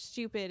them they're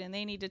stupid and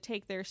they need to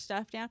take their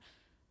stuff down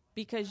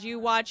because you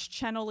watch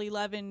Channel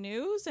 11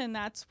 News and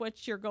that's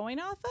what you're going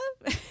off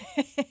of.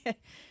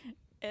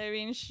 I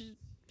mean,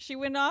 she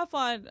went off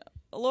on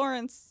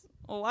Lawrence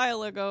a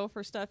while ago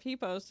for stuff he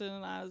posted,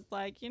 and I was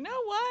like, you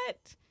know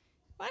what?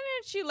 Why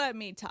didn't you let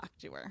me talk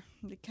to her?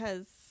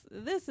 Because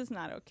this is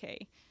not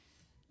okay.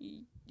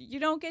 You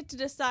don't get to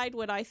decide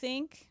what I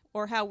think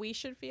or how we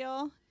should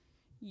feel.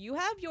 You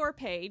have your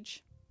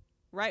page.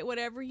 Write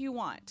whatever you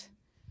want.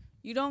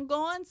 You don't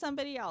go on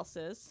somebody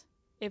else's.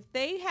 If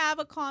they have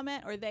a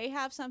comment or they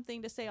have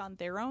something to say on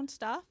their own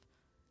stuff,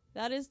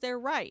 that is their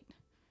right.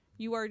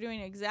 You are doing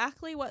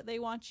exactly what they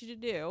want you to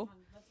do.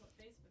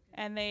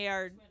 And they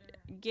are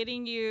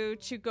getting you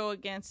to go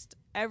against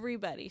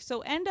everybody. So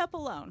end up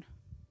alone.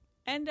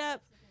 End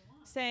up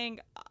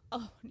saying,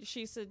 oh,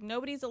 she said,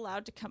 nobody's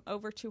allowed to come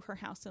over to her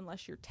house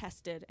unless you're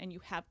tested and you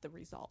have the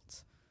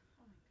results.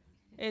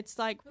 It's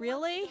like,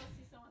 really?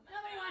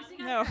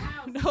 No,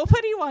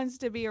 nobody wants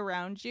to be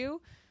around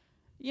you.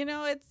 You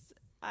know,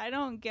 I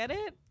don't get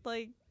it.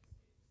 Like,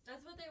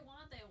 That's what they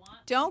want. They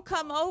want. don't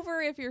come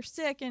over if you're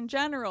sick in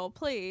general,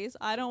 please.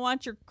 I don't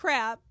want your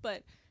crap,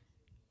 but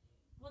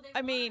Well, they I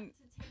want mean,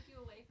 to take you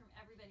away from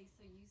everybody,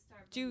 so you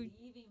start Do-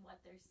 believing what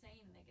they're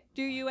saying. And they get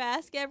do you more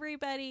ask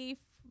everybody,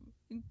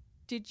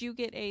 did you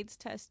get AIDS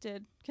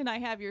tested? Can I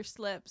have your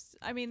slips?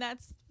 I mean,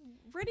 that's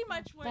pretty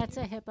much what That's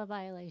a HIPAA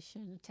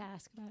violation to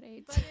ask about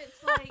AIDS. But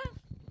it's like,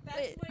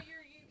 that's what you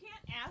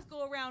can't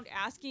go around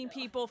asking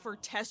people for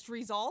test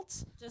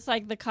results. Just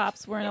like the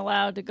cops weren't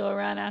allowed to go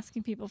around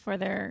asking people for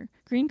their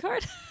green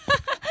card.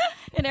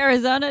 in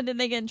Arizona. Did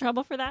they get in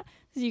trouble for that?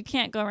 Because you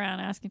can't go around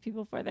asking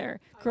people for their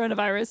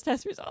coronavirus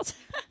test results.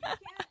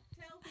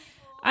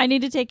 I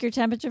need to take your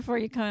temperature before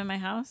you come in my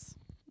house.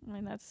 I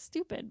mean, that's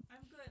stupid.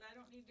 I'm good. I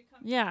don't need to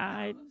come. Yeah,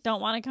 I don't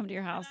want to come to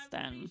your house I'm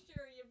then. pretty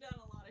sure you've done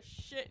a lot of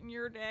shit in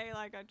your day,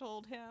 like I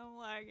told him.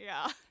 Like,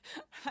 yeah,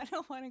 I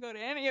don't want to go to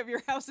any of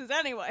your houses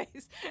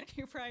anyways.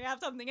 You probably have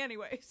something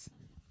anyways.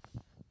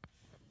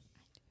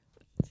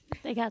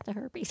 They got the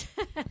herpes.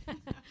 And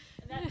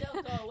that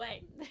don't go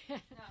away. No.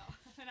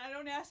 And I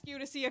don't ask you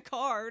to see a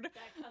card.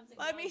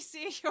 Let me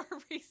see your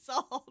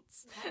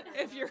results.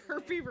 If you're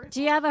herpes.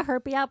 Do you have a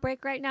herpes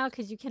outbreak right now?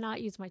 Because you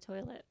cannot use my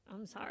toilet.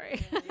 I'm sorry.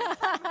 It could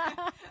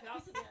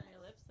also be on your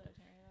lips, though,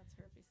 Terry. That's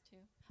herpes, too.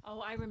 Oh,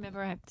 I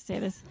remember. I have to say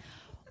this.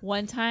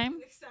 One time,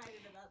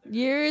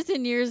 years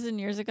and years and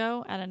years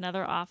ago, at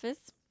another office,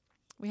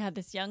 we had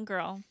this young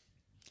girl,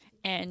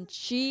 and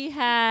she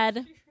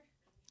had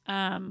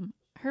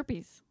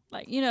herpes.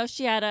 Like,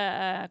 she had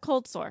a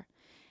cold sore.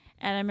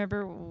 And I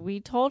remember we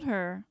told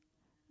her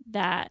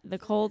that the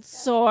cold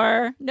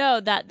sore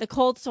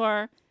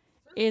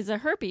is a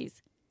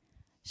herpes.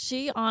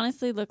 She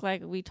honestly looked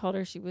like we told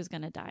her she was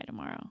going to die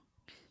tomorrow.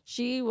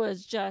 She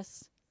was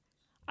just,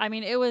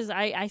 it was,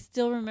 I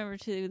still remember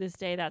to this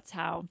day that's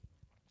how,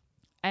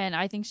 and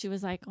I think she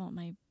was like, oh,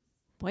 my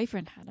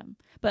boyfriend had him.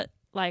 But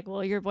like,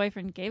 well, your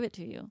boyfriend gave it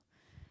to you.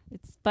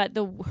 But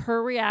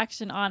her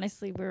reaction,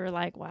 honestly, we were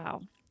like,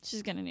 wow,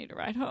 she's going to need a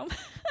ride home.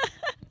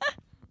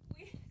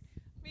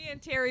 Me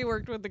and Terry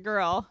worked with the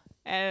girl,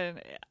 and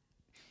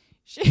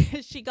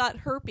she got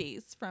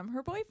herpes from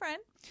her boyfriend,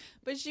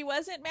 but she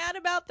wasn't mad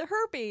about the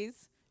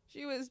herpes.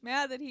 She was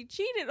mad that he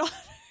cheated on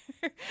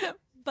her.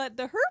 But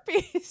the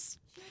herpes,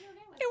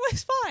 it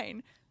was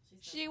fine.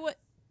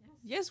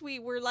 Yes, we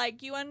were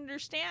like, you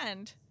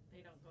understand.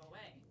 They don't go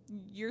away.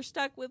 You're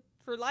stuck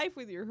for life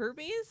with your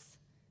herpes.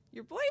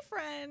 Your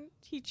boyfriend,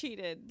 he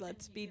cheated.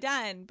 Let's be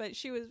done. But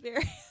she was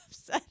very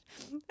upset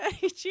that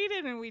he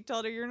cheated, and we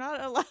told her, you're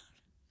not allowed.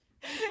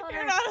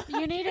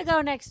 You need to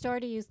go next door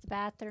to use the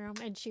bathroom,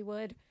 and she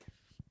would.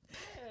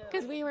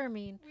 Because we were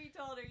mean. We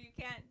told her you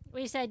can't.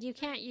 We said you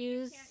can't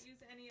use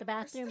any the of our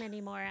bathroom stuff.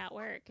 anymore at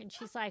work. And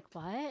she's like,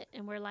 what?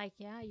 And we're like,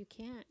 yeah, you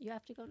can't. You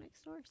have to go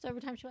next door. So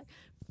every time she's like,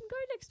 I'm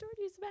going next door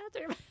to use the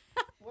bathroom.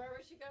 Where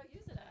would she go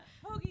use it at?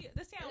 Hoagie,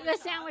 the sandwich. The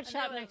shop. sandwich And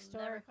shop they would next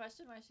never door.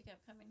 question why she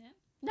kept coming in.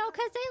 No,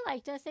 because they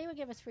liked us. They would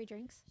give us free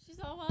drinks. She's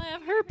all, well, I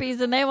have herpes,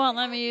 and they won't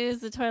let me use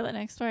the toilet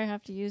next door. I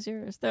have to use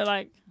yours. They're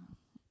like,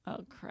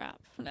 oh,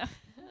 crap. No.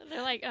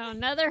 They're like, oh,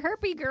 another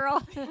herpy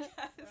girl.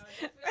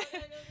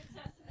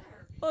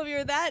 Well, if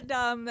you're that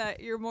dumb that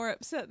you're more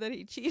upset that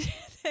he cheated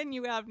than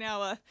you have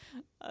now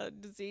a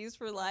disease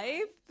for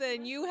life,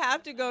 then you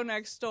have to go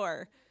next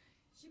door.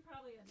 She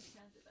probably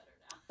understands it better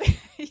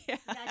now.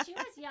 Yeah, she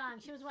was young.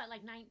 She was, what,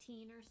 like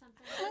 19 or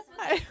something?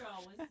 This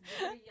girl was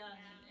very young.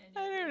 And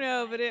I don't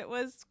know, but it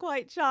was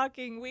quite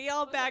shocking. We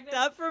all backed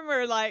up from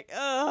her like,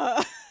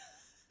 ugh.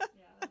 Yeah,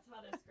 that's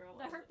how this girl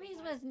was. The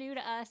herpes was new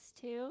to us,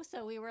 too.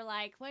 So we were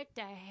like, what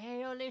the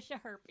hell is a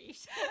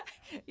herpes?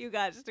 You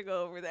got to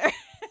go over there.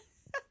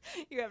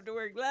 You have to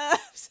wear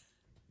gloves.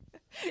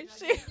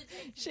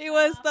 She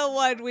was the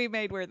one we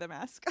made wear the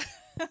mask. Way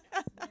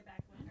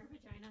back when her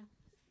vagina.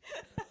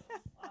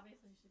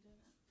 Obviously, she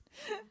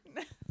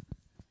didn't.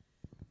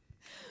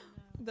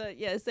 But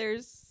yes,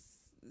 there's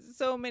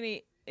so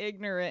many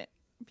ignorant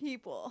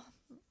people.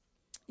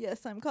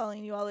 Yes, I'm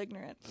calling you all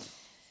ignorant.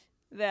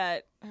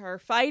 That are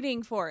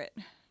fighting for it.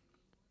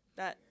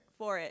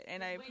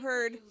 And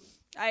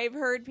I've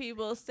heard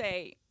people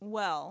say,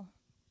 well,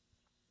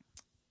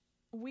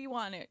 we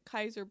want it.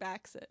 Kaiser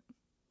backs it.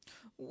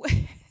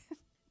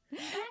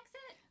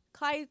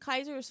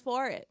 Kaiser's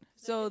for it.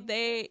 So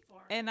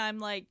and I'm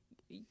like,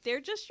 they're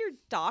just your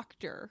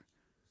doctor.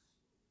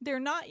 They're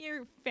not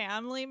your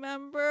family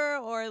member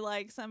or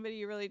like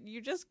somebody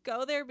you just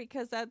go there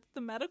because that's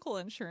the medical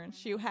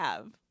insurance you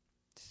have.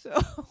 So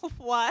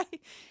why?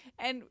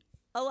 And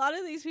a lot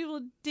of these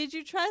people, did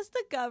you trust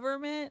the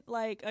government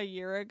like a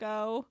year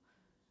ago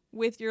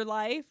with your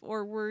life,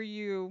 or were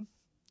you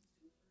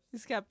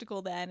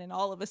skeptical then and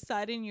all of a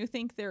sudden you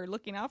think they're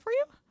looking out for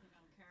you? They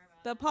don't care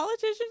about The it.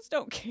 politicians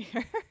don't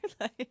care.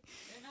 Like,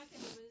 They're not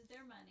going to lose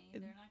their money.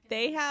 They're not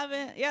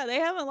gonna they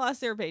haven't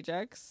lost their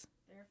paychecks.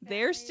 Their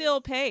They're families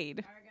still paid.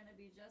 are going to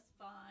be just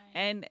fine.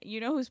 And you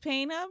know who's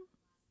paying them?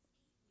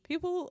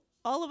 People,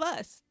 all of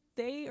us.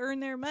 They earn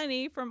their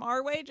money from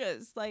our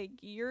wages. Like,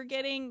 you're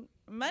getting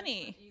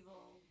money. There's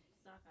evil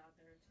stuff out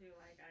there too.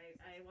 Like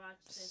I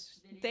watched this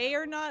video. They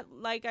are not,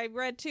 like I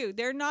read too,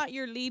 they're not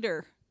your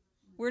leader.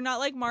 We're not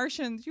like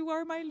Martians. You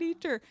are my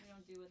leader. They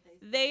don't do what they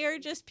say. They are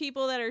just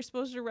people that are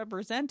supposed to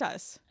represent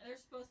us. They're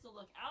supposed to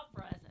look out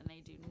for us, and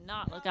they do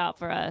not look out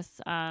for us.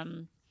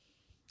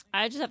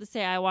 I just have to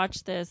say, I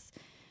watched this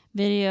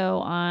video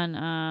on,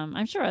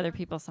 I'm sure other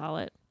people saw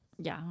it,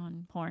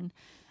 on porn.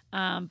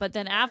 But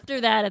then after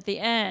that, at the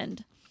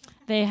end,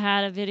 they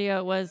had a video.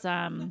 It was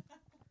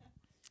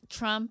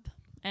Trump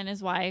and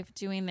his wife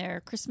doing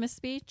their Christmas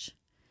speech,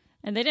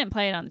 and they didn't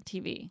play it on the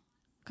TV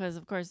because,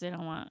 of course, they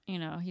don't want,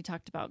 he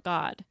talked about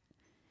God.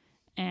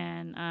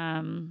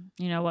 and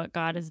what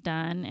God has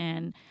done.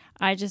 And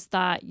I just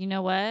thought, you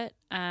know what?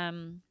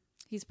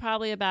 He's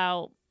probably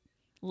about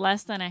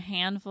less than a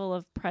handful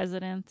of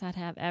presidents that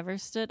have ever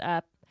stood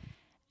up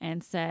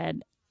and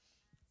said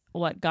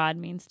what God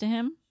means to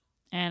him.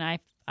 And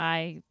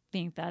I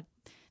think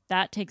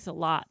that takes a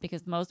lot,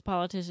 because most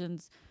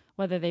politicians,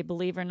 whether they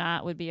believe or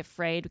not, would be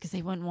afraid because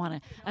they wouldn't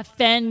want to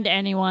offend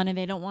anyone, and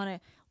they don't want to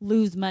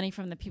lose money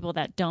from the people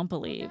that don't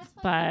believe.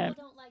 But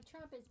people don't like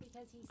Trump is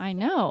because he's I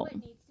know. what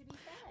needs to be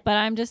said. But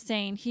I'm just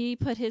saying, he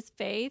put his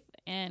faith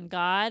in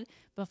God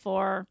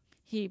before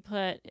he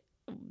put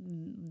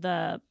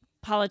the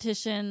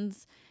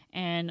politicians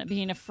and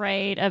being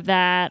afraid of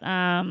that.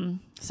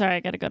 Sorry, I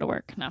got to go to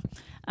work. No.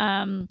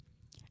 And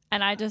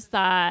I just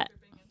thought,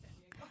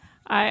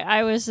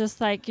 I was just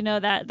like,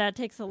 that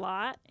takes a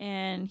lot,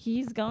 and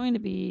he's going to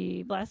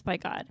be blessed by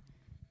God,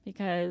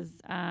 because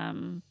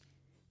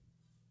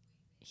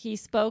he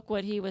spoke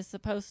what he was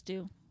supposed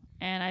to.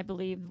 And I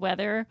believe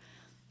whether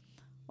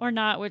or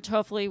not, which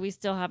hopefully we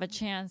still have a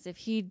chance, if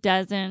he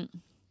doesn't,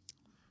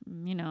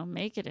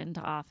 make it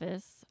into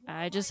office,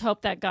 I just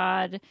hope that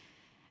God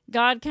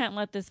can't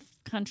let this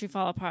country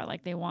fall apart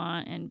like they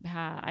want. And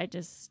I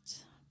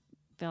just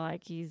feel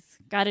like he's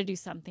got to do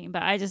something.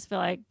 But I just feel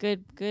like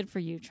good for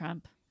you,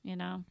 Trump.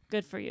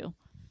 Good for you.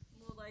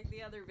 Well, like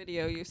the other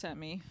video you sent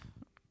me,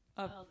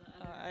 of,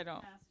 I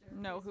don't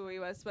know who he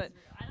was, but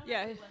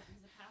yeah, He's a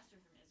pastor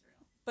from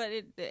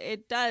Israel. but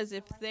it does.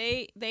 If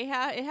they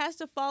have, it has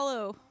to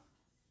follow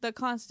the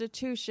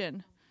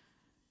Constitution,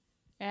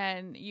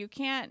 and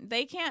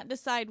they can't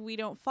decide we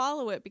don't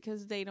follow it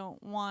because they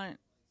don't want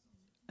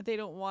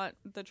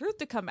the truth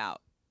to come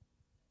out.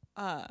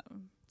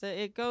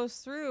 It goes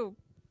through,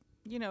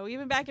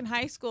 even back in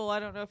high school. I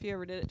don't know if you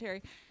ever did it,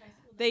 Terry.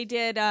 They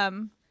did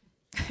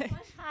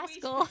High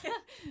school.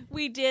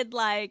 we did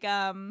like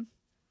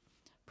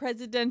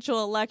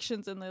presidential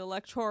elections and the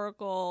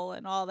electoral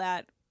and all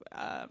that.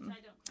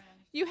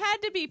 You had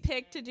to be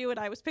picked to do it.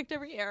 I was picked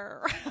every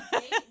year.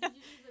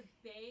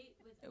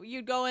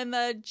 You'd go in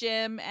the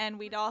gym and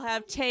we'd all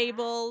have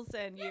tables,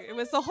 and it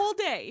was the whole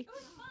day.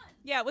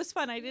 Yeah, it was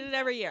fun. I did it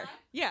every year.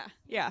 Yeah.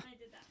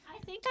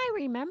 I think I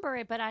remember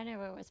it, but I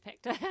never was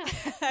picked.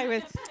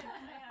 I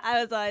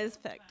was always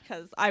picked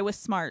because I was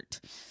smart.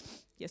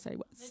 Yes, I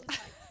was.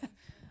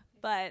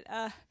 But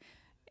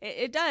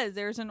it does.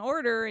 There's an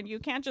order, and you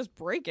can't just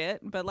break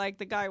it. But like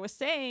the guy was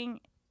saying,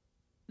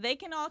 they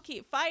can all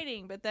keep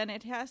fighting, but then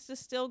it has to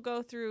still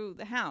go through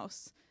the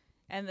House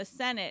and the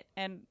Senate.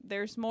 And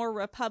there's more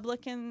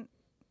Republican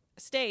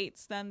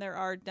states than there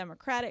are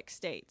Democratic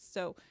states.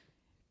 So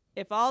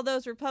if all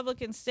those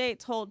Republican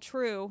states hold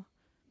true,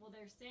 Well,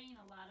 they're saying,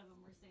 a lot of them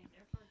were saying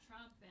they're for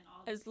Trump and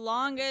all. as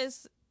long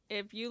as,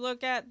 if you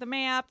look at the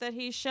map that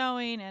he's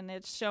showing, and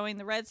it's showing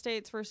the red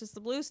states versus the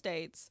blue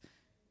states,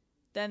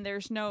 then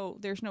there's no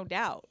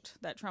doubt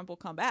that Trump will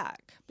come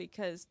back,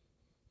 because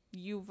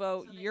you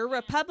vote, you're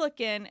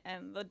Republican,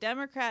 and the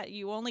Democrat,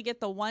 you only get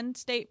the one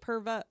state per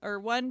vote, or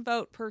one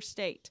vote per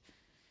state.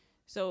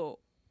 So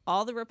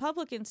all the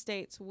Republican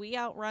states, we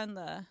outrun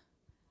the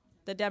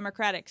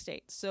Democratic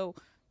states. So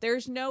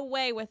there's no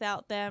way,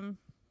 without them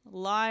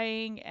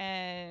lying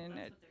and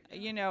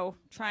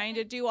trying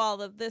to do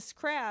all of this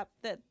crap,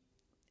 that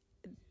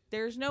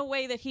there's no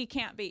way that he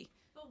can't be.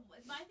 But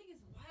my thing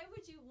is, why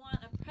would you want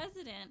a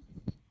president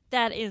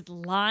that is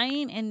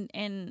lying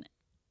and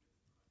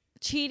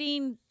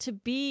cheating to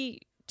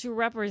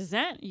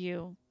represent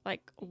you?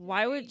 Like,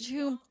 why would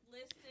you?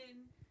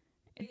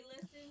 They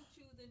listen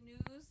to the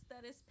news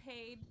that is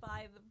paid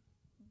by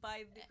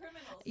the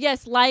criminals.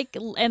 Yes,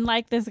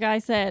 like this guy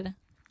said,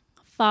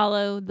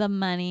 follow the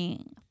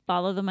money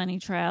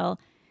trail,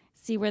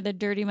 see where the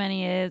dirty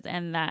money is,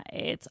 and that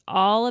it's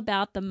all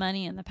about the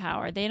money and the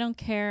power. They don't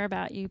care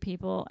about you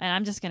people, and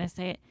I'm just going to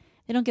say it.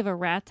 They don't give a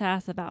rat's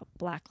ass about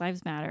Black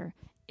Lives Matter.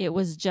 It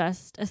was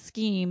just a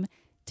scheme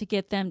to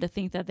get them to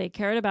think that they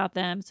cared about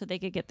them so they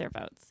could get their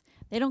votes.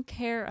 They don't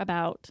care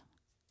about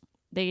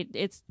they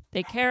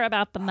care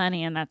about the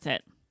money, and that's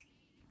it.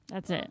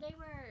 That's it.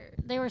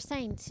 They were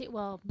saying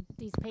too,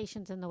 these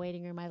patients in the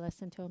waiting room, I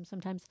listen to them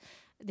sometimes.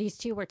 These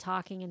two were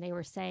talking, and they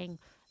were saying,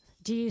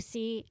 do you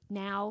see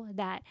now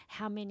that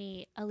how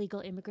many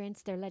illegal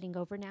immigrants they're letting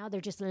over now? They're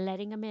just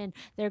letting them in.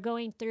 They're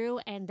going through,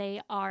 and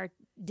they are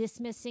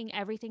dismissing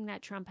everything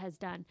that Trump has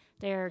done.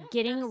 They're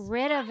getting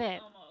rid of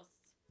it. Almost.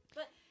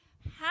 But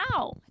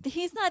how?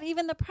 He's not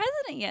even the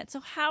president yet.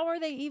 So how are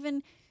they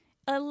even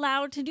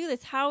allowed to do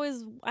this? How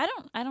is I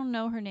don't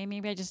know her name.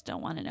 Maybe I just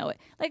don't want to know it.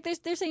 Like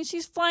they're saying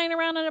she's flying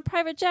around on a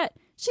private jet.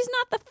 She's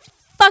not the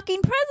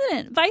fucking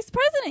vice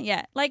president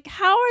yet. Like,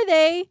 how are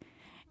they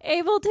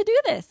able to do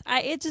this?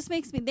 It just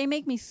they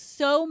make me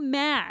so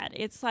mad.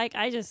 It's like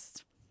I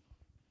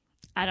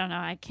don't know.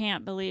 I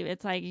can't believe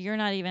it's like, you're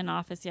not even in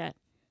office yet.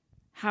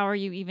 How are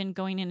you even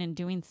going in and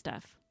doing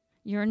stuff?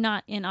 You're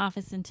not in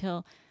office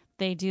until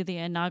they do the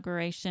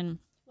inauguration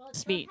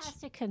speech. Trump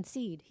has to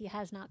concede. He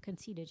has not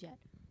conceded yet.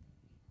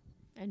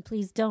 And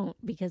please don't,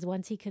 because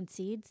once he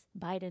concedes,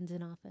 Biden's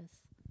in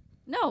office.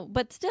 No,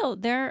 but still,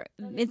 they're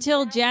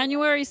until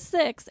January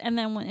 6th, and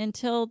then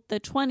until the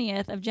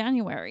 20th of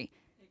January.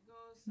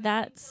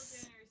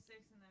 That's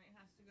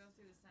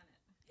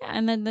yeah,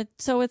 and then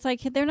so it's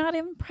like they're not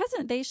even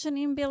president. They shouldn't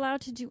even be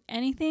allowed to do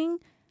anything.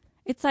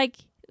 It's like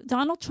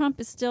Donald Trump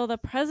is still the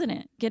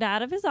president. Get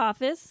out of his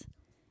office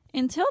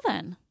until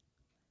then.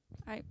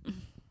 I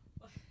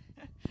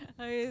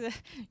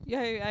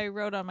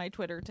wrote on my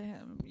Twitter to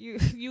him,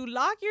 you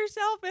lock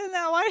yourself in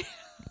that White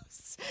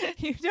House.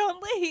 You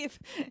don't leave.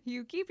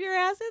 You keep your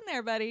ass in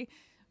there, buddy.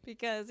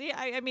 Because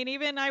I mean,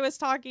 even I was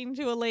talking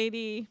to a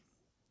lady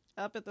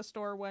up at the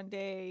store one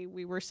day.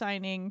 We were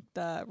signing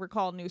the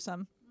Recall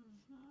Newsom.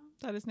 Is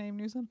that his name,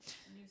 Newsom?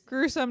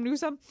 Gruesome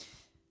Newsom.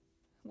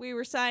 We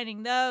were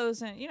signing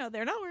those, and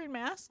they're not wearing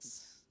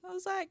masks. I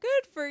was like,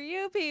 good for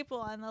you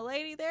people. And the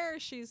lady there,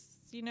 she's,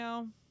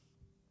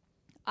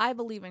 I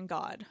believe in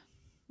God.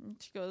 And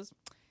she goes,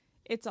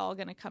 it's all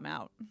going to come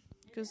out.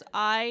 Because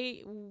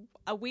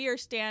we are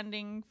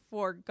standing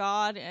for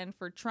God and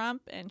for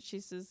Trump. And she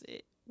says,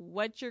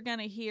 what you're going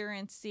to hear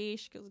and see,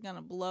 she goes, going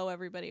to blow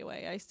everybody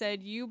away. I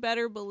said, you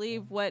better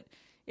believe what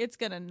it's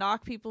going to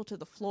knock people to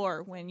the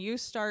floor when you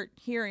start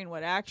hearing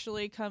what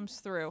actually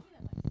comes through.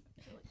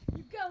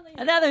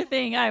 Another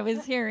thing I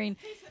was hearing,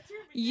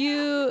 if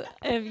you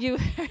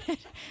heard it,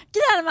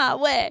 get out of my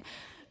way.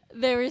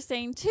 They were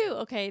saying too,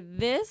 okay,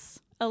 this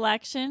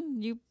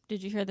election,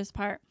 did you hear this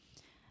part?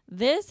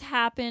 This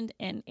happened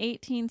in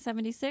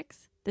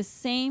 1876. The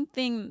same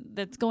thing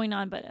that's going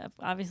on, but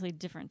obviously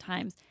different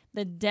times.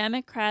 The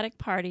Democratic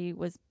Party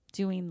was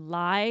doing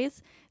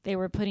lies. They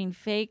were putting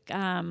fake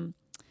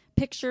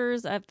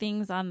pictures of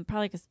things on,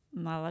 probably because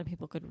not a lot of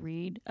people could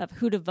read, of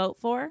who to vote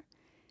for,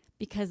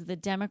 because the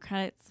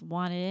Democrats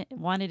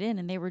wanted in,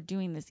 and they were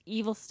doing this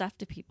evil stuff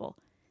to people.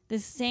 The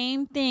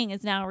same thing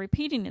is now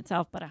repeating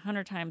itself, but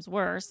 100 times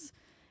worse.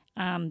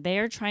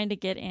 They're trying to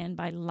get in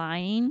by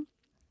lying.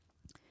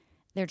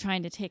 They're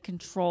trying to take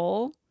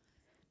control.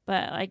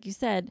 But like you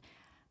said,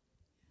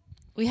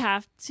 we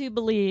have to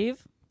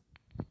believe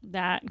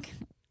that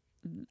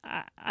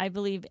I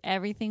believe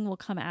everything will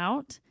come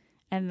out,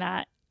 and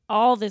that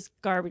all this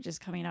garbage is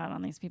coming out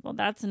on these people.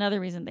 That's another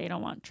reason they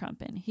don't want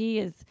Trump in. He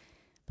is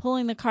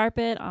pulling the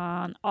carpet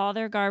on all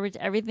their garbage,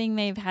 everything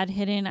they've had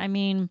hidden. I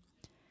mean,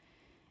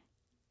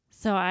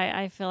 so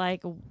I feel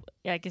like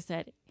I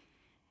said,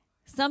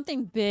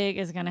 something big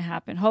is going to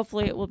happen.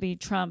 Hopefully it will be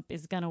Trump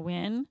is going to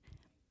win,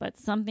 but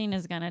something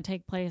is going to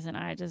take place. And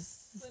I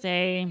just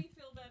say, Does it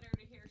feel better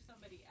to hear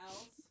somebody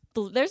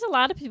else? There's a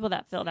lot of people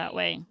that feel that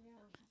way.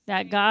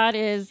 That God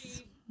is, She's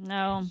seeing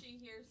the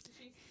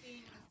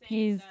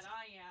same that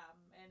I am,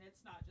 and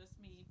it's not just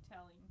me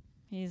telling.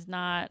 He's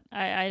not.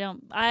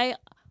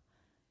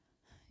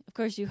 Of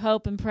course, you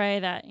hope and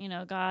pray that,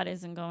 God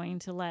isn't going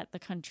to let the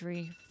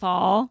country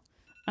fall.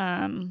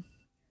 No,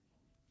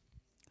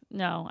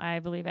 I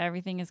believe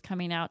everything is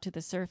coming out to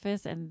the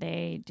surface, and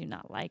they do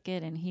not like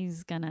it. And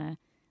he's going to,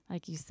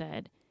 like you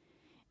said,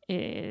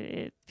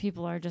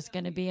 people are just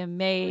going to be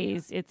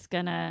amazed. It's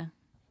going to,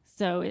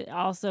 so it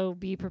also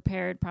be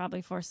prepared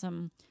probably for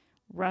some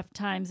rough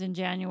times in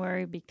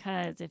January,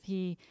 because if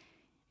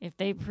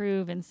they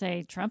prove and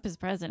say Trump is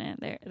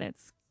president,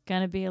 that's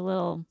going to be a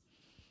little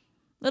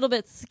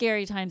bit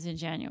scary times in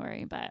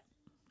January, but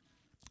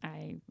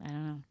I don't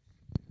know.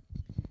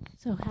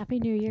 So Happy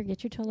New Year.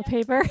 Get your toilet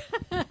paper.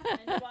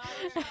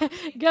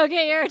 Go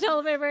get your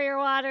toilet paper, your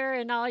water,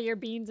 and all your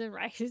beans and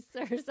rice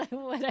or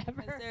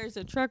whatever. There's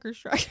a trucker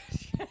strike.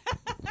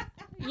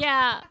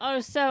 Yeah.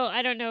 Oh, so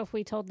I don't know if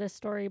we told this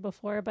story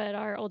before, but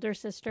our older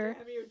sister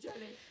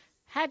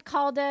had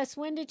called us.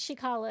 When did she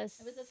call us?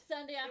 It was a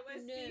Sunday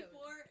afternoon.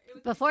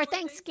 Before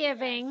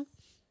Thanksgiving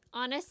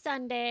on a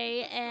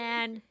Sunday,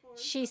 and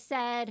she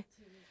said,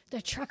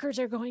 the truckers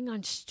are going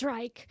on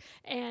strike,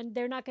 and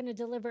they're not going to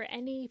deliver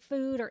any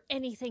food or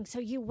anything.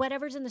 So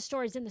whatever's in the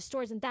stores,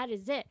 and that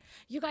is it.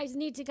 You guys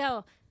need to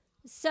go.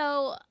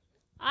 So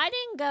I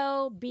didn't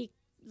go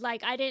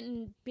I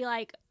didn't be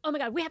like, oh my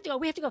God, we have to go.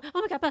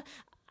 Oh my God. But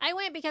I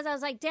went because I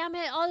was like, damn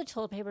it, all the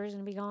toilet paper is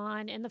going to be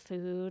gone and the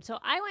food. So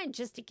I went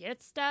just to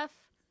get stuff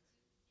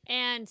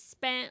and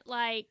spent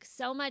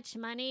so much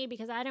money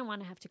because I didn't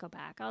want to have to go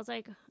back. I was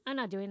like, I'm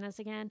not doing this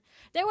again.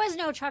 There was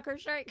no trucker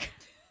strike.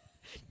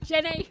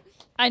 Jenny,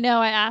 I know.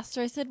 I asked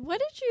her. I said, "What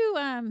did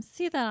you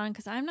see that on?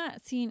 Because I'm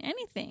not seeing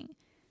anything."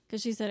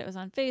 Because she said it was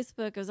on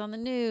Facebook, it was on the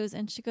news,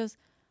 and she goes,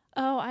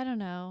 "Oh, I don't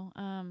know.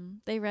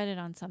 They read it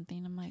on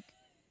something." I'm like,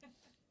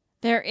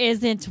 "There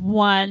isn't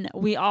one.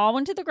 We all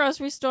went to the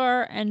grocery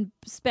store and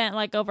spent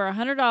over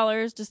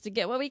 $100 just to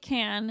get what we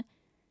can,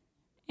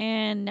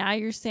 and now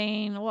you're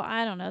saying, well,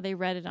 I don't know. They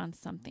read it on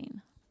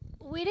something."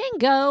 We didn't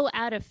go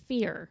out of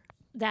fear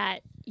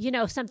that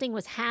something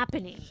was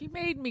happening. She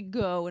made me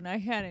go, and I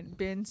hadn't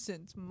been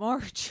since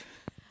March.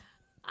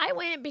 I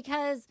went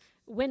because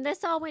when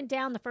this all went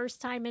down the first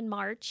time in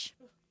March,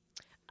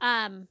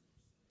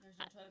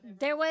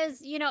 there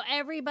was,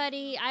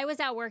 everybody, I was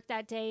at work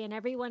that day, and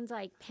everyone's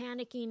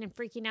panicking and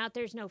freaking out.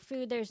 There's no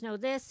food, there's no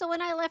this. So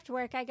when I left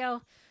work, I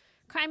go,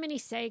 criminy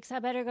sakes, I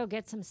better go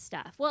get some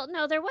stuff. Well,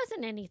 no, there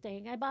wasn't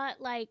anything. I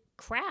bought like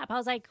crap. I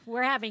was like,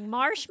 we're having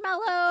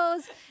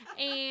marshmallows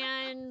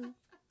and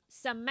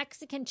some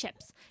Mexican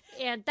chips.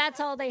 And that's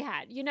all they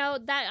had. You know,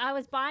 that I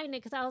was buying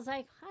it because I was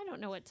like, I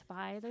don't know what to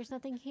buy. There's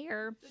nothing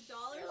here. The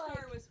dollar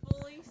store was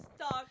fully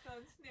stocked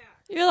on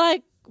snacks. You're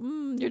like,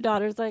 your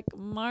daughter's like,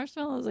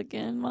 marshmallows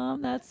again,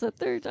 Mom. That's the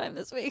third time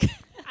this week.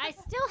 I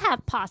still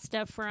have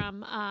pasta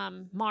from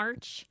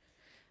March.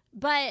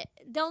 But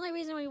the only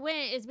reason we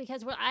went is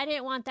because I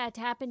didn't want that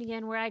to happen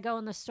again where I go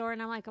in the store and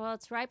I'm like, well,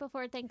 it's right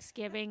before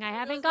Thanksgiving. I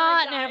haven't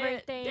gotten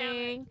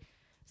everything.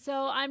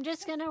 So I'm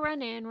just going to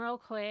run in real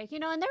quick. You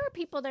know, and there were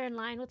people there in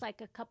line with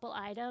like a couple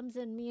items.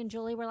 And me and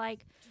Julie were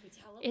like,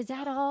 is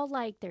that all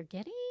like they're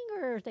getting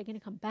or are they going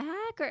to come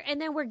back? And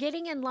then we're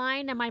getting in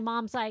line and my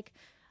mom's like,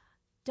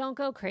 don't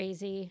go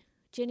crazy.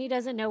 Jenny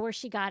doesn't know where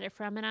she got it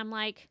from. And I'm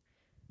like,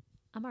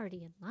 I'm already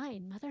in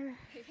line, Mother.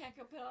 You can't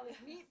go put all this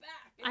meat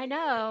back. I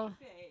know.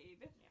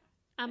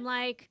 I'm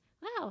like,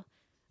 wow,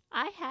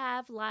 I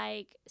have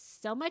like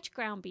so much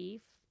ground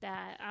beef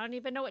that I don't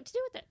even know what to do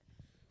with it.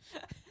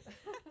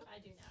 I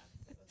do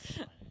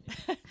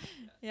now.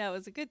 Yeah, it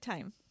was a good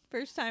time.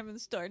 First time in the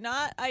store.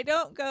 I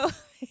don't go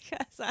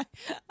because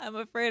I'm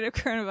afraid of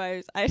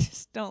coronavirus. I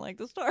just don't like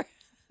the store.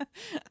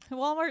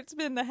 Walmart's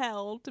been the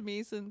hell to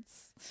me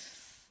since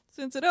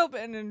it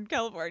opened in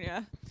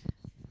California.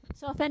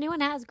 So if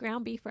anyone has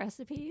ground beef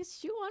recipes,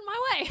 shoot one my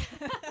way.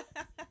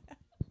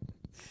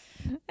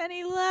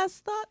 Any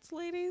last thoughts,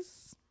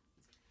 ladies?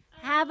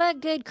 Have a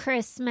good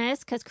Christmas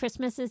because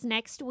Christmas is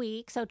next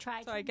week. So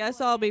try. So I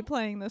guess I'll be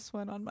playing this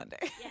one on Monday.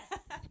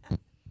 Yes.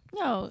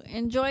 No,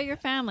 enjoy your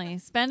family.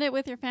 Spend it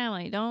with your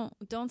family.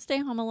 Don't stay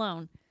home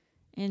alone.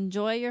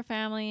 Enjoy your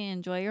family.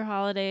 Enjoy your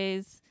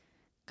holidays.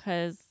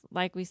 Because,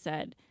 like we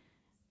said,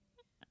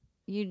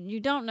 you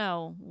don't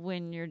know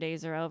when your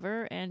days are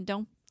over, and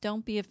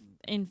don't be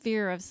in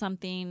fear of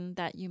something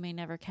that you may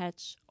never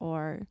catch.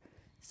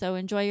 So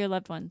enjoy your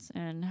loved ones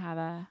and have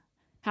a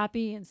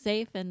happy and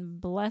safe and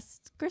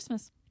blessed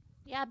Christmas.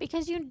 Yeah,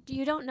 because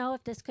you don't know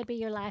if this could be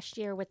your last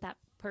year with that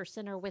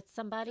person or with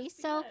somebody.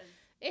 So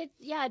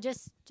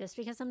just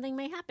because something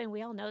may happen,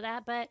 we all know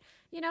that. But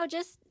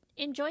just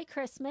enjoy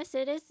Christmas.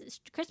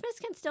 Christmas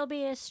can still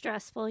be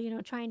stressful,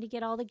 trying to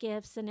get all the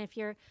gifts, and if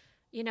you're,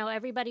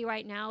 everybody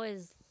right now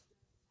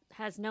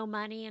has no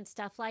money and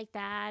stuff like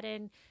that,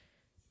 and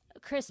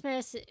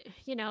Christmas,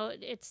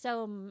 it's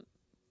so,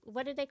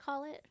 what did they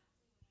call it?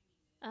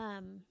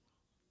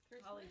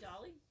 Holly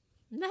Dolly?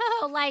 No,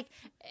 like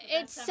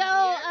it's so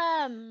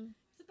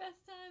It's the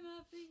best time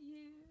of the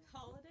year.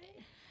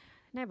 Holiday?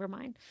 never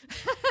mind. I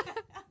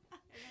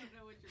don't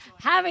know what you're going.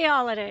 Happy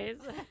holidays.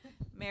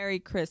 Merry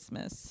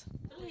Christmas.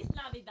 Feliz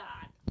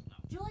Navidad.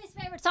 Julie's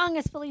favorite song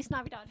is Feliz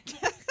Navidad.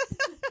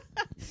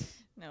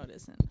 No, it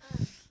isn't.